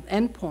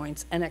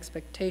endpoints and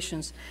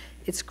expectations,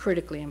 it's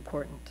critically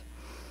important.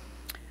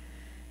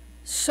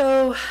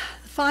 So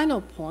the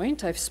final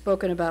point, I've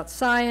spoken about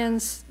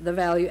science, the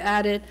value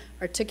added,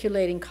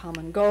 articulating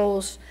common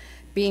goals,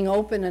 being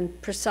open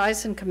and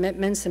precise in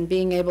commitments and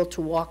being able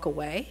to walk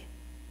away,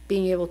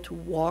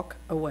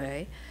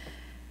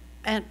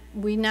 And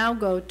we now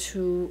go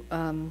to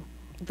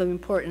the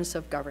importance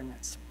of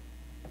governance.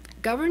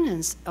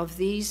 Governance of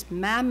these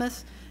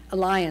mammoth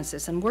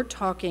alliances, and we're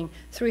talking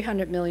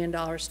 $300 million,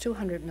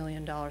 $200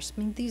 million, I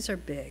mean, these are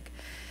big,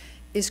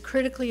 is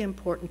critically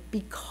important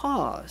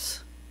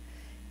because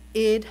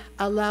it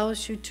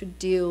allows you to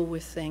deal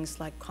with things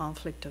like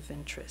conflict of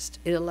interest.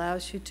 It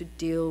allows you to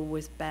deal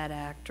with bad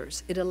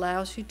actors. It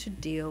allows you to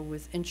deal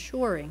with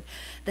ensuring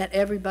that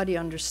everybody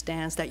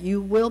understands that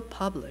you will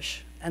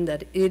publish and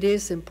that it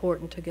is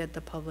important to get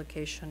the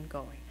publication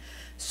going.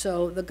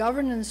 So the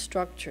governance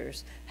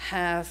structures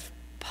have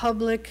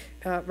public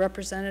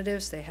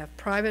representatives, they have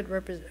private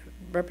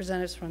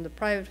representatives from the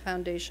private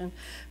foundation.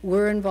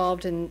 We're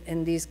involved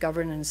in these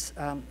governance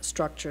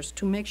structures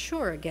to make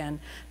sure, again,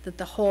 that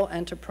the whole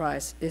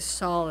enterprise is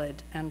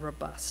solid and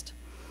robust.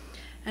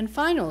 And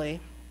finally,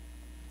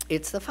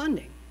 it's the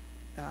funding.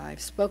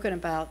 I've spoken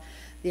about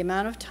the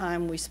amount of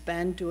time we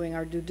spend doing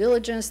our due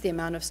diligence, the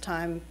amount of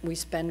time we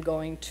spend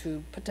going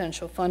to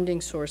potential funding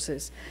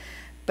sources.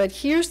 But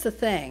here's the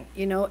thing,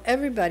 you know,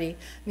 everybody,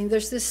 I mean,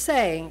 there's this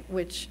saying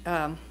which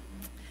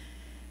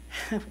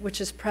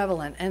is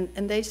prevalent,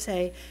 and they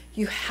say,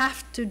 you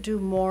have to do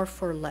more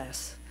for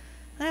less.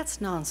 That's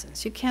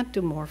nonsense. You can't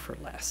do more for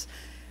less.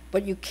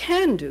 What you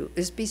can do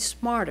is be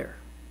smarter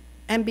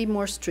and be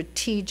more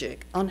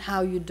strategic on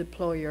how you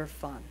deploy your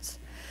funds.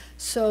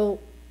 So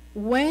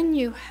when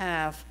you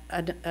have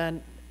a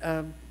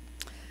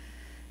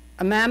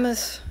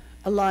mammoth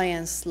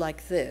alliance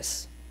like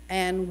this,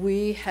 and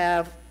we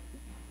have,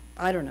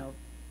 I don't know,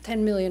 $10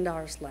 million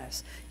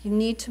less, you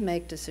need to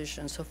make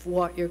decisions of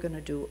what you're going to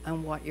do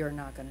and what you're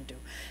not going to do.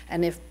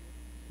 And if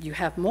you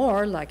have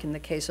more, like in the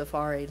case of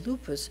RA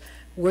lupus,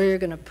 where you're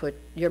going to put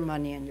your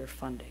money and your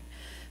funding.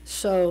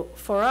 So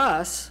for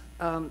us,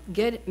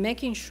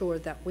 making sure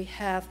that we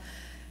have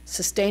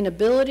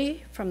sustainability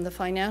from the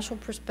financial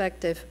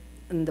perspective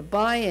and the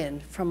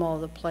buy-in from all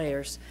the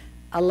players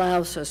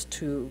allows us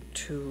to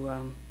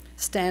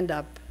stand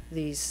up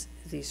these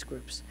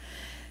groups.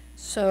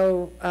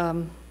 So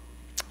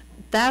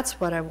that's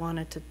what I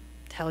wanted to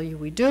tell you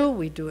we do.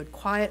 We do it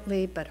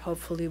quietly, but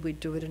hopefully we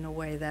do it in a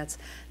way that's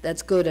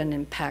good and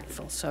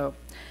impactful. So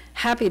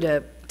happy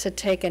to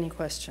take any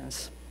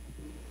questions.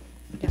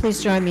 Yeah.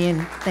 Please join me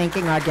in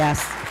thanking our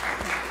guests.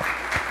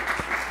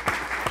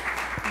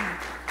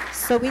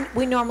 So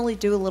we normally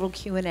do a little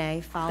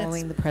Q&A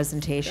following the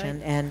presentation,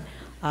 right.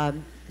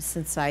 And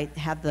since I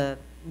have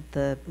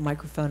the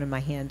microphone in my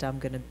hand, I'm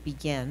going to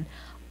begin.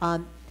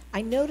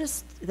 I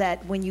noticed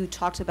that when you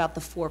talked about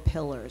the 4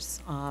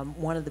 pillars,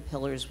 one of the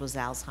pillars was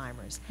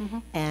Alzheimer's. Mm-hmm.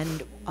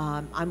 And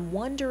I'm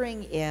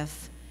wondering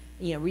if,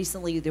 you know,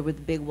 recently there were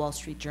the big Wall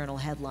Street Journal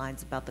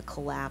headlines about the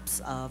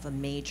collapse of a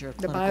major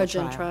clinical trial. The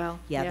Biogen trial.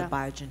 Yeah, the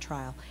Biogen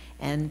trial.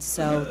 And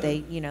so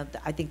they, you know,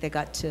 I think they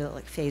got to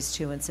like phase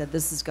 2 and said,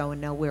 this is going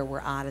nowhere, we're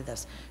out of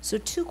this. So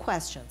 2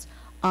 questions.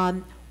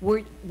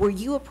 Were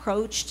you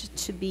approached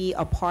to be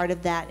a part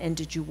of that, and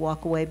did you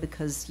walk away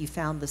because you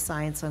found the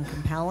science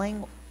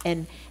uncompelling?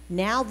 And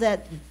now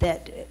that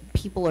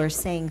people are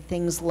saying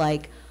things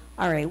like,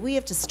 all right, we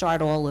have to start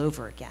all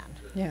over again.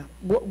 Yeah.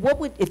 What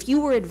would, if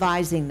you were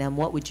advising them,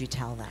 what would you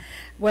tell them?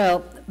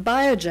 Well,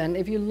 Biogen,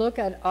 if you look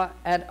at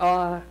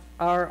our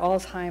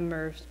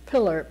Alzheimer's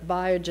pillar,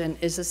 Biogen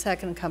is the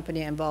second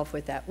company involved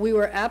with that. We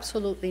were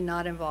absolutely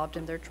not involved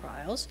in their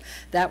trials.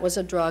 That was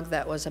a drug,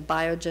 that was a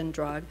Biogen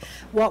drug.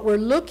 What we're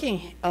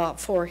looking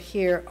for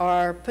here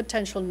are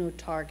potential new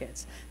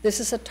targets. This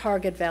is a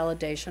target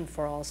validation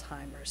for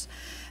Alzheimer's.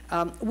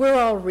 We're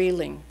all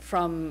reeling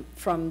from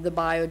the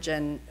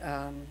Biogen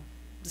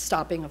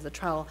stopping of the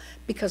trial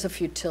because of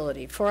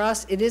futility. For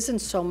us, it isn't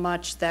so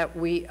much that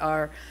we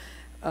are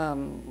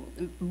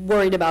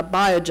worried about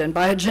Biogen.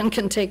 Biogen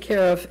can take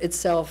care of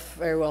itself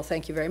very well,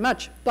 thank you very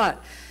much.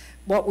 But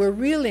what we're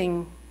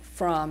reeling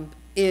from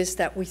is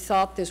that we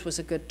thought this was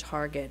a good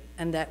target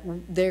and that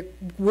there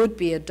would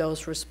be a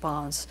dose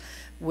response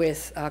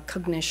with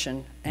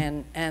cognition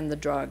and the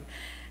drug.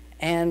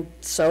 And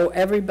so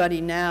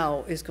everybody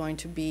now is going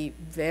to be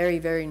very,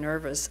 very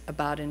nervous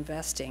about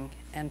investing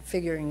and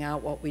figuring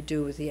out what we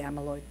do with the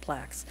amyloid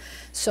plaques.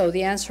 So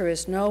the answer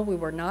is no, we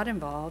were not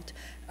involved.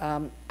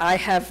 I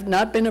have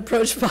not been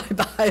approached by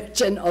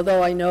Biogen,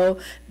 although I know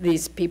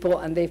these people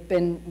and they've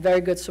been very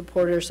good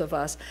supporters of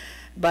us.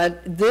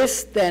 But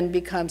this then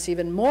becomes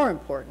even more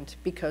important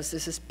because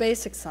this is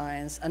basic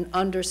science and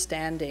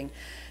understanding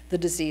the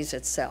disease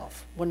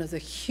itself. One of the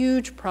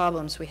huge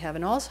problems we have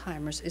in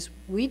Alzheimer's is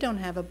we don't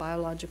have a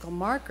biological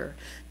marker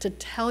to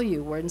tell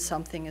you when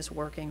something is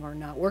working or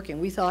not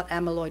working. We thought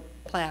amyloid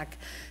plaque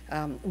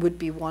would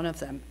be one of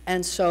them.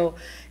 And so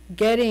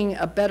getting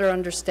a better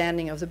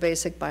understanding of the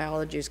basic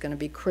biology is going to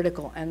be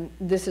critical, and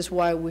this is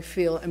why we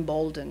feel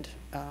emboldened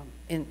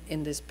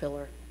in this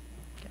pillar.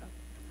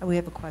 Yeah. We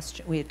have a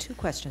question. We have two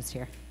questions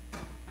here.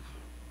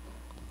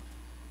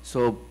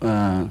 So,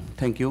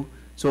 thank you.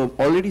 So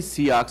already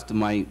she asked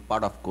my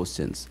part of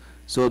questions.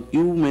 So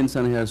you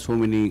mentioned here so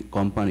many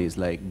companies,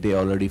 like they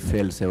already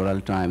failed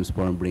several times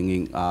for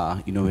bringing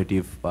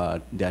innovative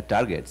their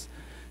targets.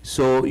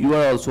 So you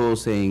are also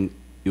saying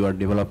you are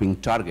developing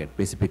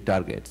specific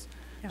targets.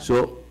 Yeah.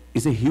 So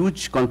it's a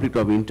huge conflict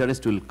of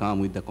interest will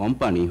come with the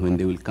company when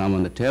they will come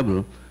on the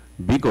table,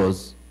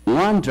 because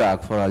one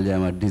drug for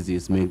Alzheimer's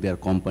disease make their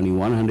company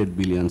 100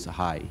 billion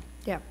high.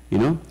 Yeah. You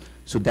know,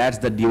 so that's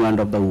the demand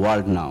of the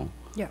world now.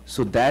 Yeah.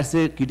 So that's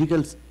a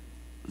critical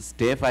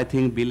step, I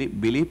think,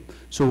 believe.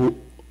 So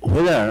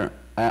whether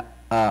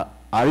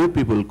are you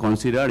people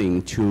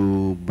considering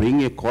to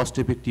bring a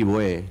cost-effective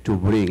way to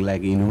bring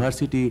like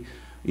university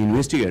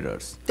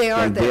investigators? They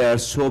are like there.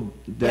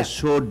 They're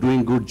so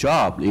doing good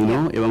job, you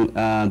know.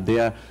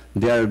 Even,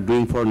 they are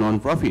doing for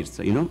non-profits,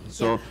 you know.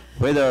 So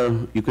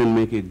whether you can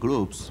make a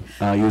groups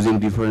using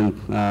different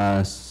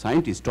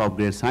scientists,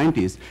 top-grade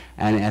scientists,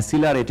 and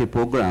accelerate a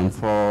program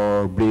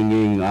for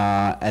bringing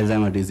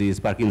Alzheimer's disease,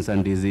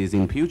 Parkinson's disease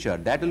in future,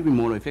 that will be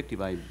more effective,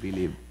 I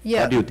believe.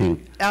 Yeah. What do you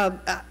think?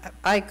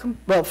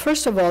 Well,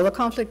 first of all, the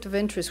conflict of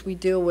interest we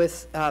deal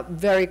with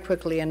very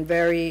quickly and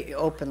very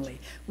openly.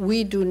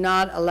 We do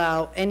not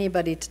allow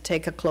anybody to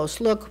take a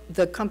close look.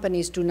 The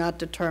companies do not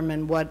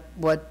determine what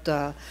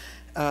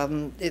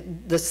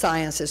the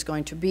science is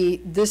going to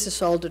be. This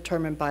is all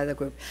determined by the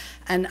group.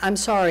 And I'm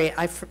sorry,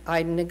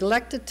 I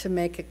neglected to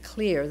make it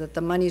clear that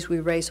the monies we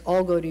raise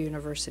all go to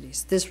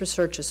universities. This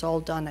research is all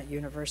done at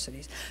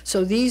universities.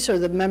 So these are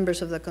the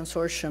members of the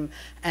consortium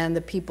and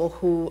the people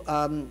who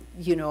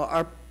you know,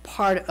 are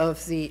part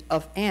of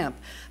AMP,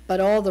 but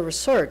all the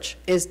research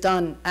is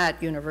done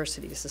at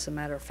universities, as a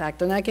matter of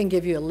fact. And I can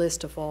give you a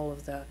list of all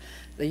of the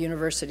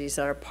universities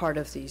that are part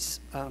of these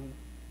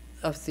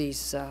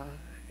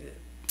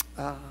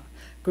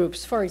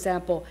groups. For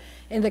example,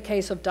 in the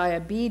case of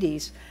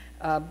diabetes,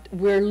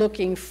 we're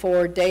looking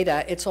for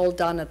data. It's all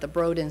done at the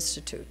Broad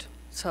Institute.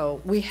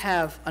 So we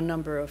have a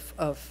number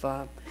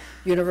of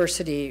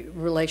university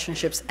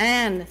relationships,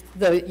 and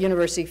the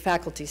university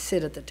faculty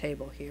sit at the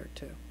table here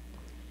too.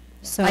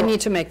 So I need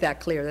to make that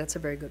clear. That's a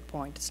very good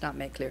point. It's not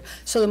made clear.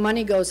 So the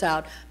money goes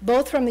out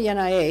both from the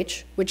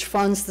NIH, which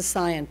funds the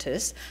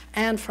scientists,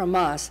 and from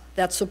us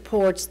that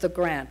supports the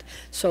grant.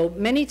 So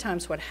many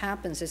times what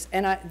happens is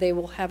they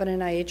will have an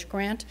NIH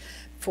grant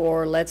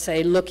for, let's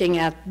say, looking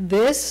at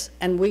this,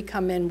 and we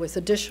come in with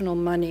additional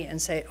money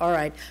and say, all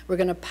right, we're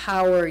going to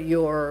power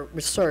your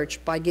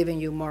research by giving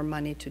you more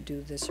money to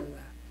do this or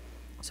that.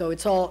 So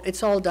it's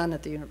all done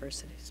at the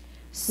universities,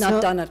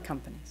 not done at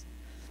companies.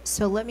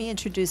 So let me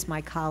introduce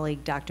my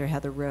colleague, Dr.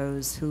 Heather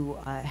Rose, who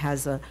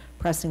has a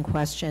pressing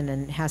question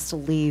and has to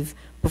leave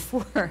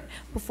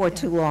before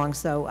too long.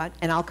 So,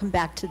 and I'll come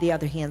back to the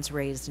other hands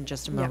raised in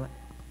just a moment.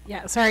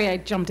 Yeah, sorry, I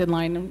jumped in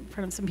line in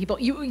front of some people.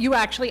 You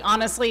actually,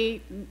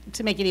 honestly,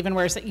 to make it even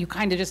worse, you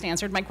kind of just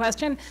answered my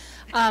question.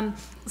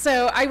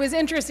 So I was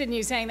interested in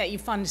you saying that you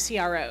fund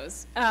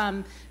CROs.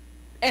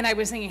 And I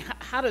was thinking,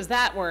 how does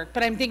that work?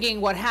 But I'm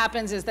thinking what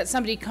happens is that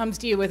somebody comes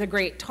to you with a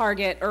great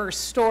target or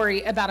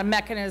story about a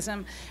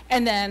mechanism,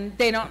 and then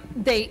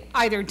they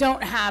either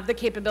don't have the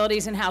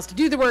capabilities in-house to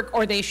do the work,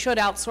 or they should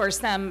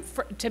outsource them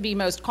to be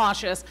most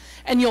cautious,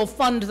 and you'll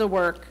fund the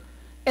work,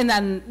 and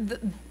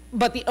then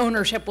but the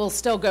ownership will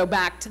still go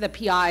back to the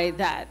PI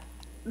that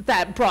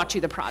that brought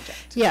you the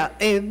project? Yeah,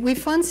 we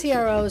fund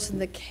CROs in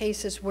the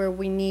cases where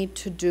we need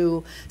to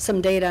do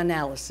some data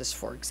analysis,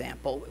 for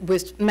example,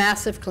 with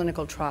massive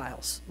clinical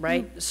trials,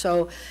 right?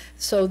 So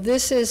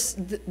this is,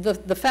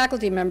 the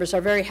faculty members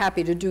are very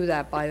happy to do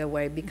that, by the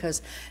way,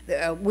 because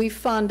we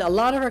fund, a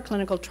lot of our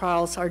clinical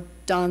trials are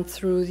done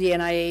through the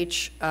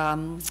NIH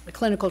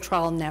clinical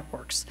trial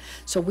networks.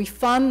 So we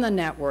fund the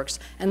networks,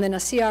 and then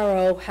a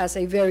CRO has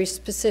a very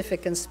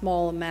specific and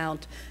small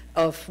amount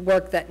of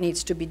work that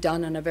needs to be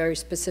done in a very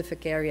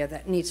specific area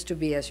that needs to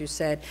be, as you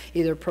said,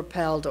 either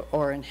propelled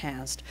or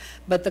enhanced.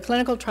 But the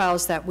clinical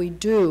trials that we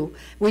do,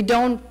 we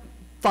don't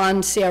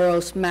fund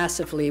CROs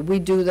massively. We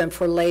do them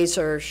for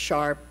laser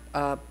sharp,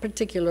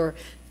 particular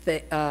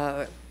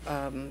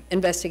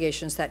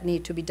investigations that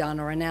need to be done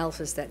or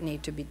analysis that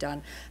need to be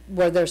done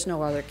where there's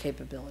no other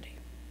capability.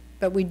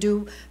 But we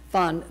do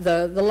fund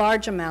the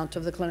large amount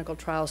of the clinical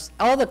trials,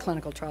 all the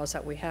clinical trials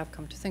that we have,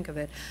 come to think of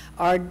it,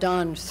 are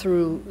done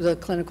through the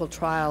clinical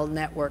trial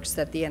networks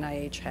that the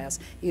NIH has,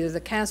 either the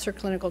cancer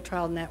clinical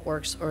trial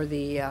networks or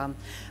the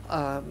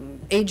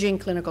aging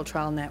clinical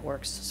trial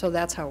networks. So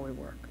that's how we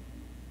work.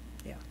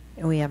 Yeah.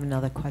 And we have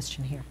another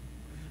question here.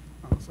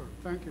 Oh, sorry.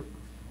 Thank you.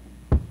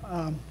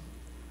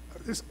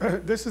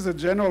 This is a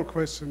general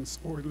question,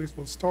 or at least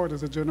will start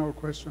as a general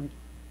question.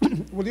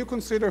 Will you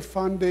consider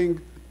funding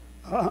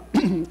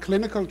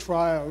clinical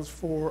trials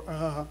for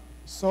a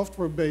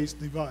software-based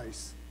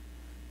device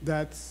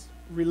that's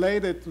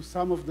related to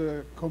some of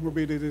the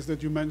comorbidities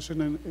that you mentioned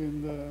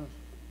in the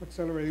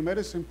Accelerating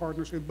Medicine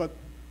Partnership, but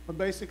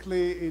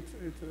basically it's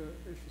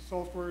a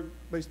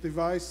software-based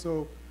device,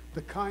 so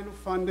the kind of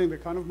funding, the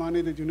kind of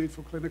money that you need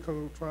for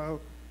clinical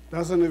trial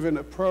doesn't even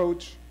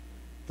approach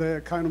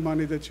the kind of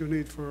money that you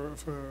need for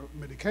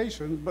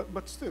medication,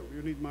 but still,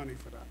 you need money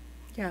for that.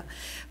 Yeah,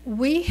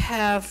 we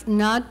have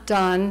not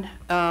done,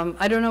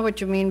 I don't know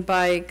what you mean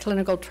by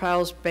clinical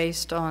trials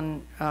based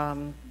on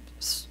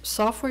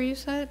software, you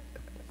said?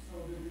 So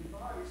the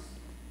device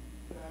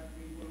that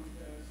we will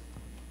test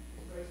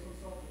is based on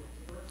software.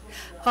 It's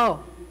a virtual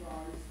Oh, device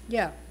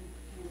yeah. to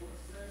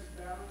assess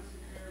balance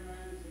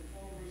impairments and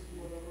fall risk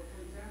whatever.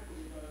 For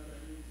example,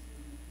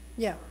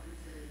 Yeah.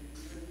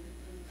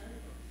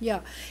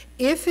 Yeah,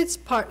 if it's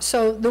part,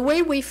 so the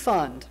way we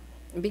fund,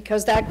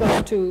 because that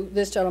goes to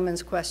this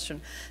gentleman's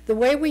question, the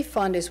way we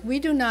fund is we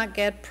do not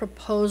get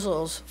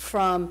proposals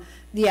from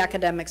the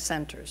academic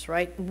centers,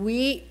 right?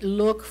 We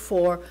look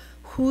for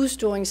who's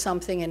doing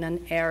something in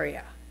an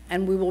area,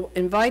 and we will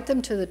invite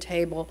them to the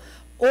table,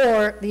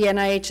 or the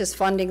NIH is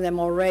funding them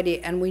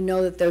already, and we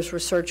know that there's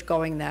research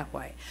going that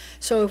way.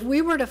 So if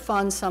we were to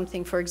fund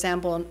something, for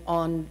example,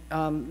 on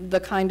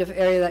the kind of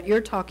area that you're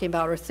talking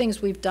about, or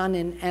things we've done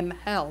in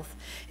mHealth,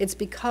 it's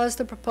because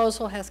the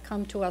proposal has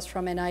come to us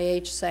from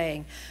NIH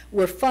saying,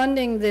 we're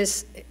funding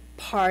this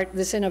part,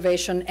 this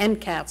innovation.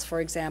 NCATS, for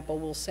example,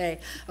 will say,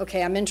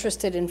 okay, I'm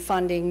interested in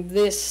funding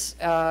this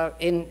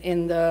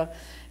in the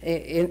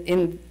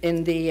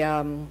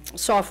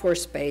software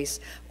space,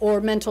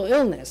 or mental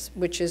illness,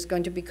 which is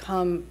going to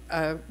become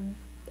a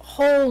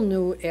whole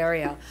new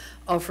area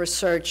of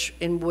research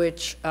in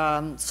which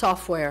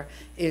software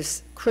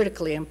is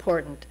critically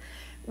important.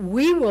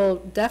 We will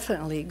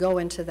definitely go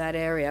into that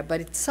area,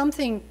 but it's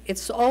something,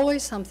 it's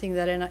always something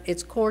that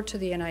it's core to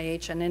the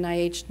NIH, and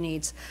NIH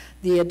needs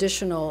the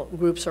additional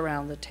groups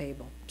around the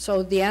table.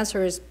 So the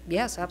answer is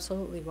yes,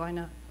 absolutely, why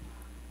not?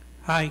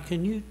 Hi,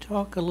 can you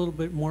talk a little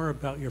bit more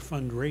about your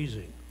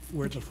fundraising,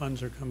 where the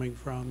funds are coming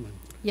from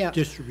and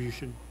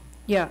distribution?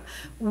 Yeah,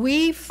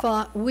 we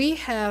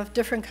have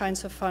different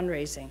kinds of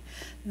fundraising.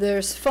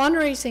 There's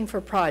fundraising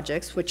for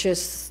projects, which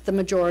is the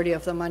majority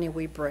of the money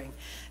we bring.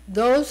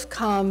 Those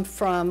come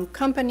from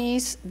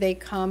companies, they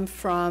come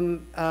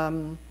from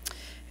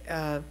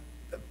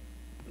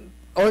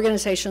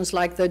organizations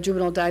like the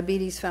Juvenile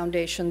Diabetes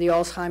Foundation, the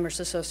Alzheimer's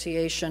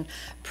Association,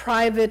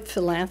 private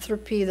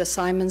philanthropy, the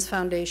Simons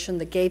Foundation,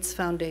 the Gates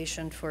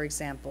Foundation, for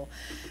example.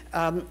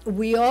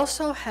 We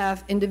also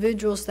have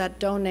individuals that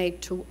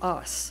donate to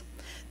us.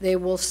 They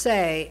will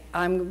say,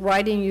 I'm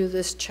writing you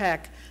this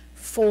check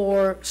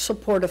for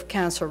support of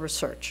cancer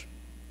research.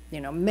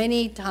 You know,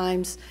 many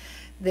times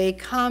they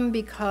come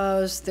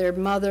because their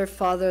mother,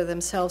 father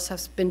themselves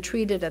have been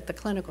treated at the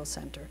clinical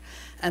center,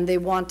 and they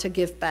want to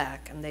give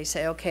back. And they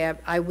say, okay,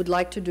 I would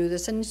like to do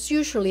this. And it's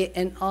usually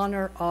in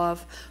honor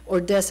of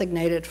or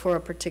designated for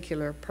a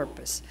particular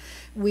purpose.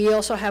 We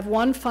also have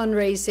one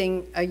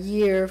fundraising a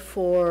year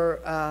for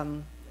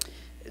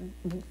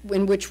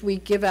in which we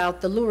give out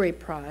the Lurie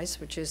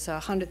Prize, which is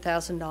a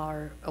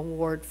 $100,000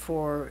 award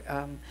for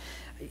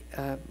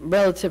a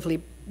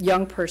relatively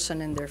young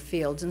person in their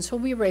fields. And so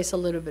we raise a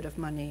little bit of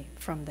money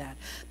from that.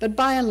 But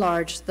by and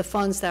large, the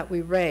funds that we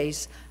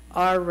raise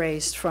are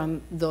raised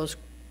from those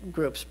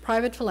groups.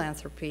 Private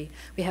philanthropy,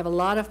 we have a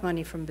lot of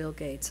money from Bill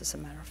Gates, as a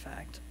matter of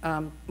fact.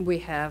 We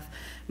have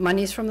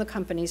monies from the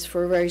companies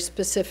for very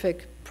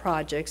specific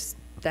projects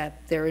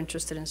that they're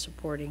interested in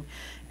supporting,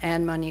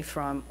 and money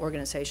from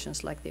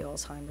organizations like the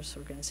Alzheimer's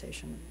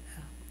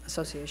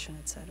Association,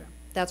 et cetera.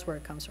 That's where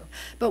it comes from.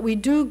 But we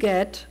do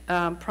get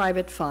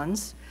private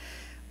funds.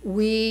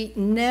 We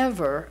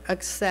never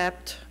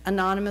accept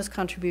anonymous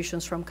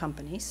contributions from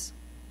companies.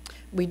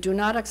 We do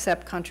not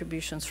accept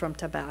contributions from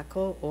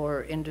tobacco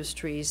or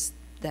industries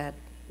that,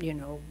 you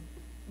know,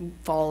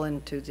 fall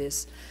into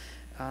this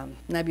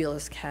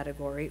nebulous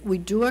category. We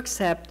do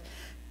accept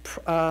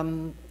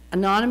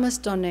anonymous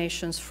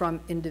donations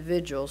from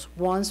individuals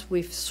once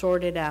we've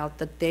sorted out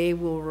that they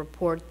will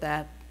report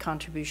that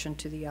contribution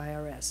to the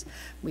IRS.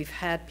 We've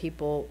had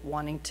people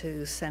wanting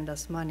to send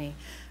us money,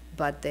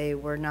 but they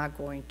were not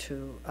going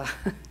to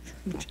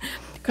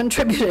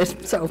contribute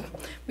it, so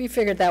we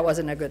figured that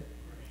wasn't a good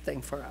thing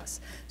for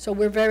us. So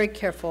we're very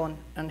careful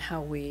on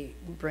how we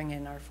bring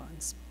in our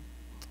funds.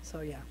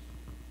 So yeah.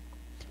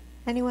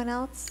 Anyone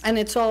else? And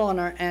it's all on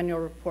our annual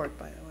report,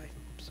 by the way.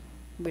 So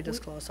we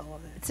disclose all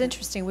of that. It's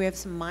interesting, we have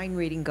some mind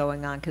reading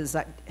going on, because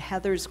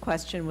Heather's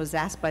question was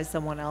asked by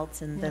someone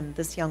else, and then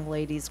this young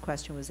lady's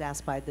question was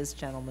asked by this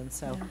gentleman,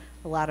 so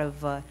a lot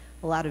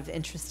of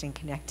interesting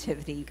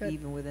connectivity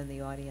even within the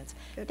audience.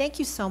 Thank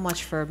you so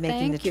much for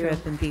making the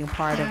trip and being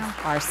part of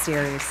our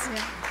series.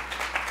 Yeah.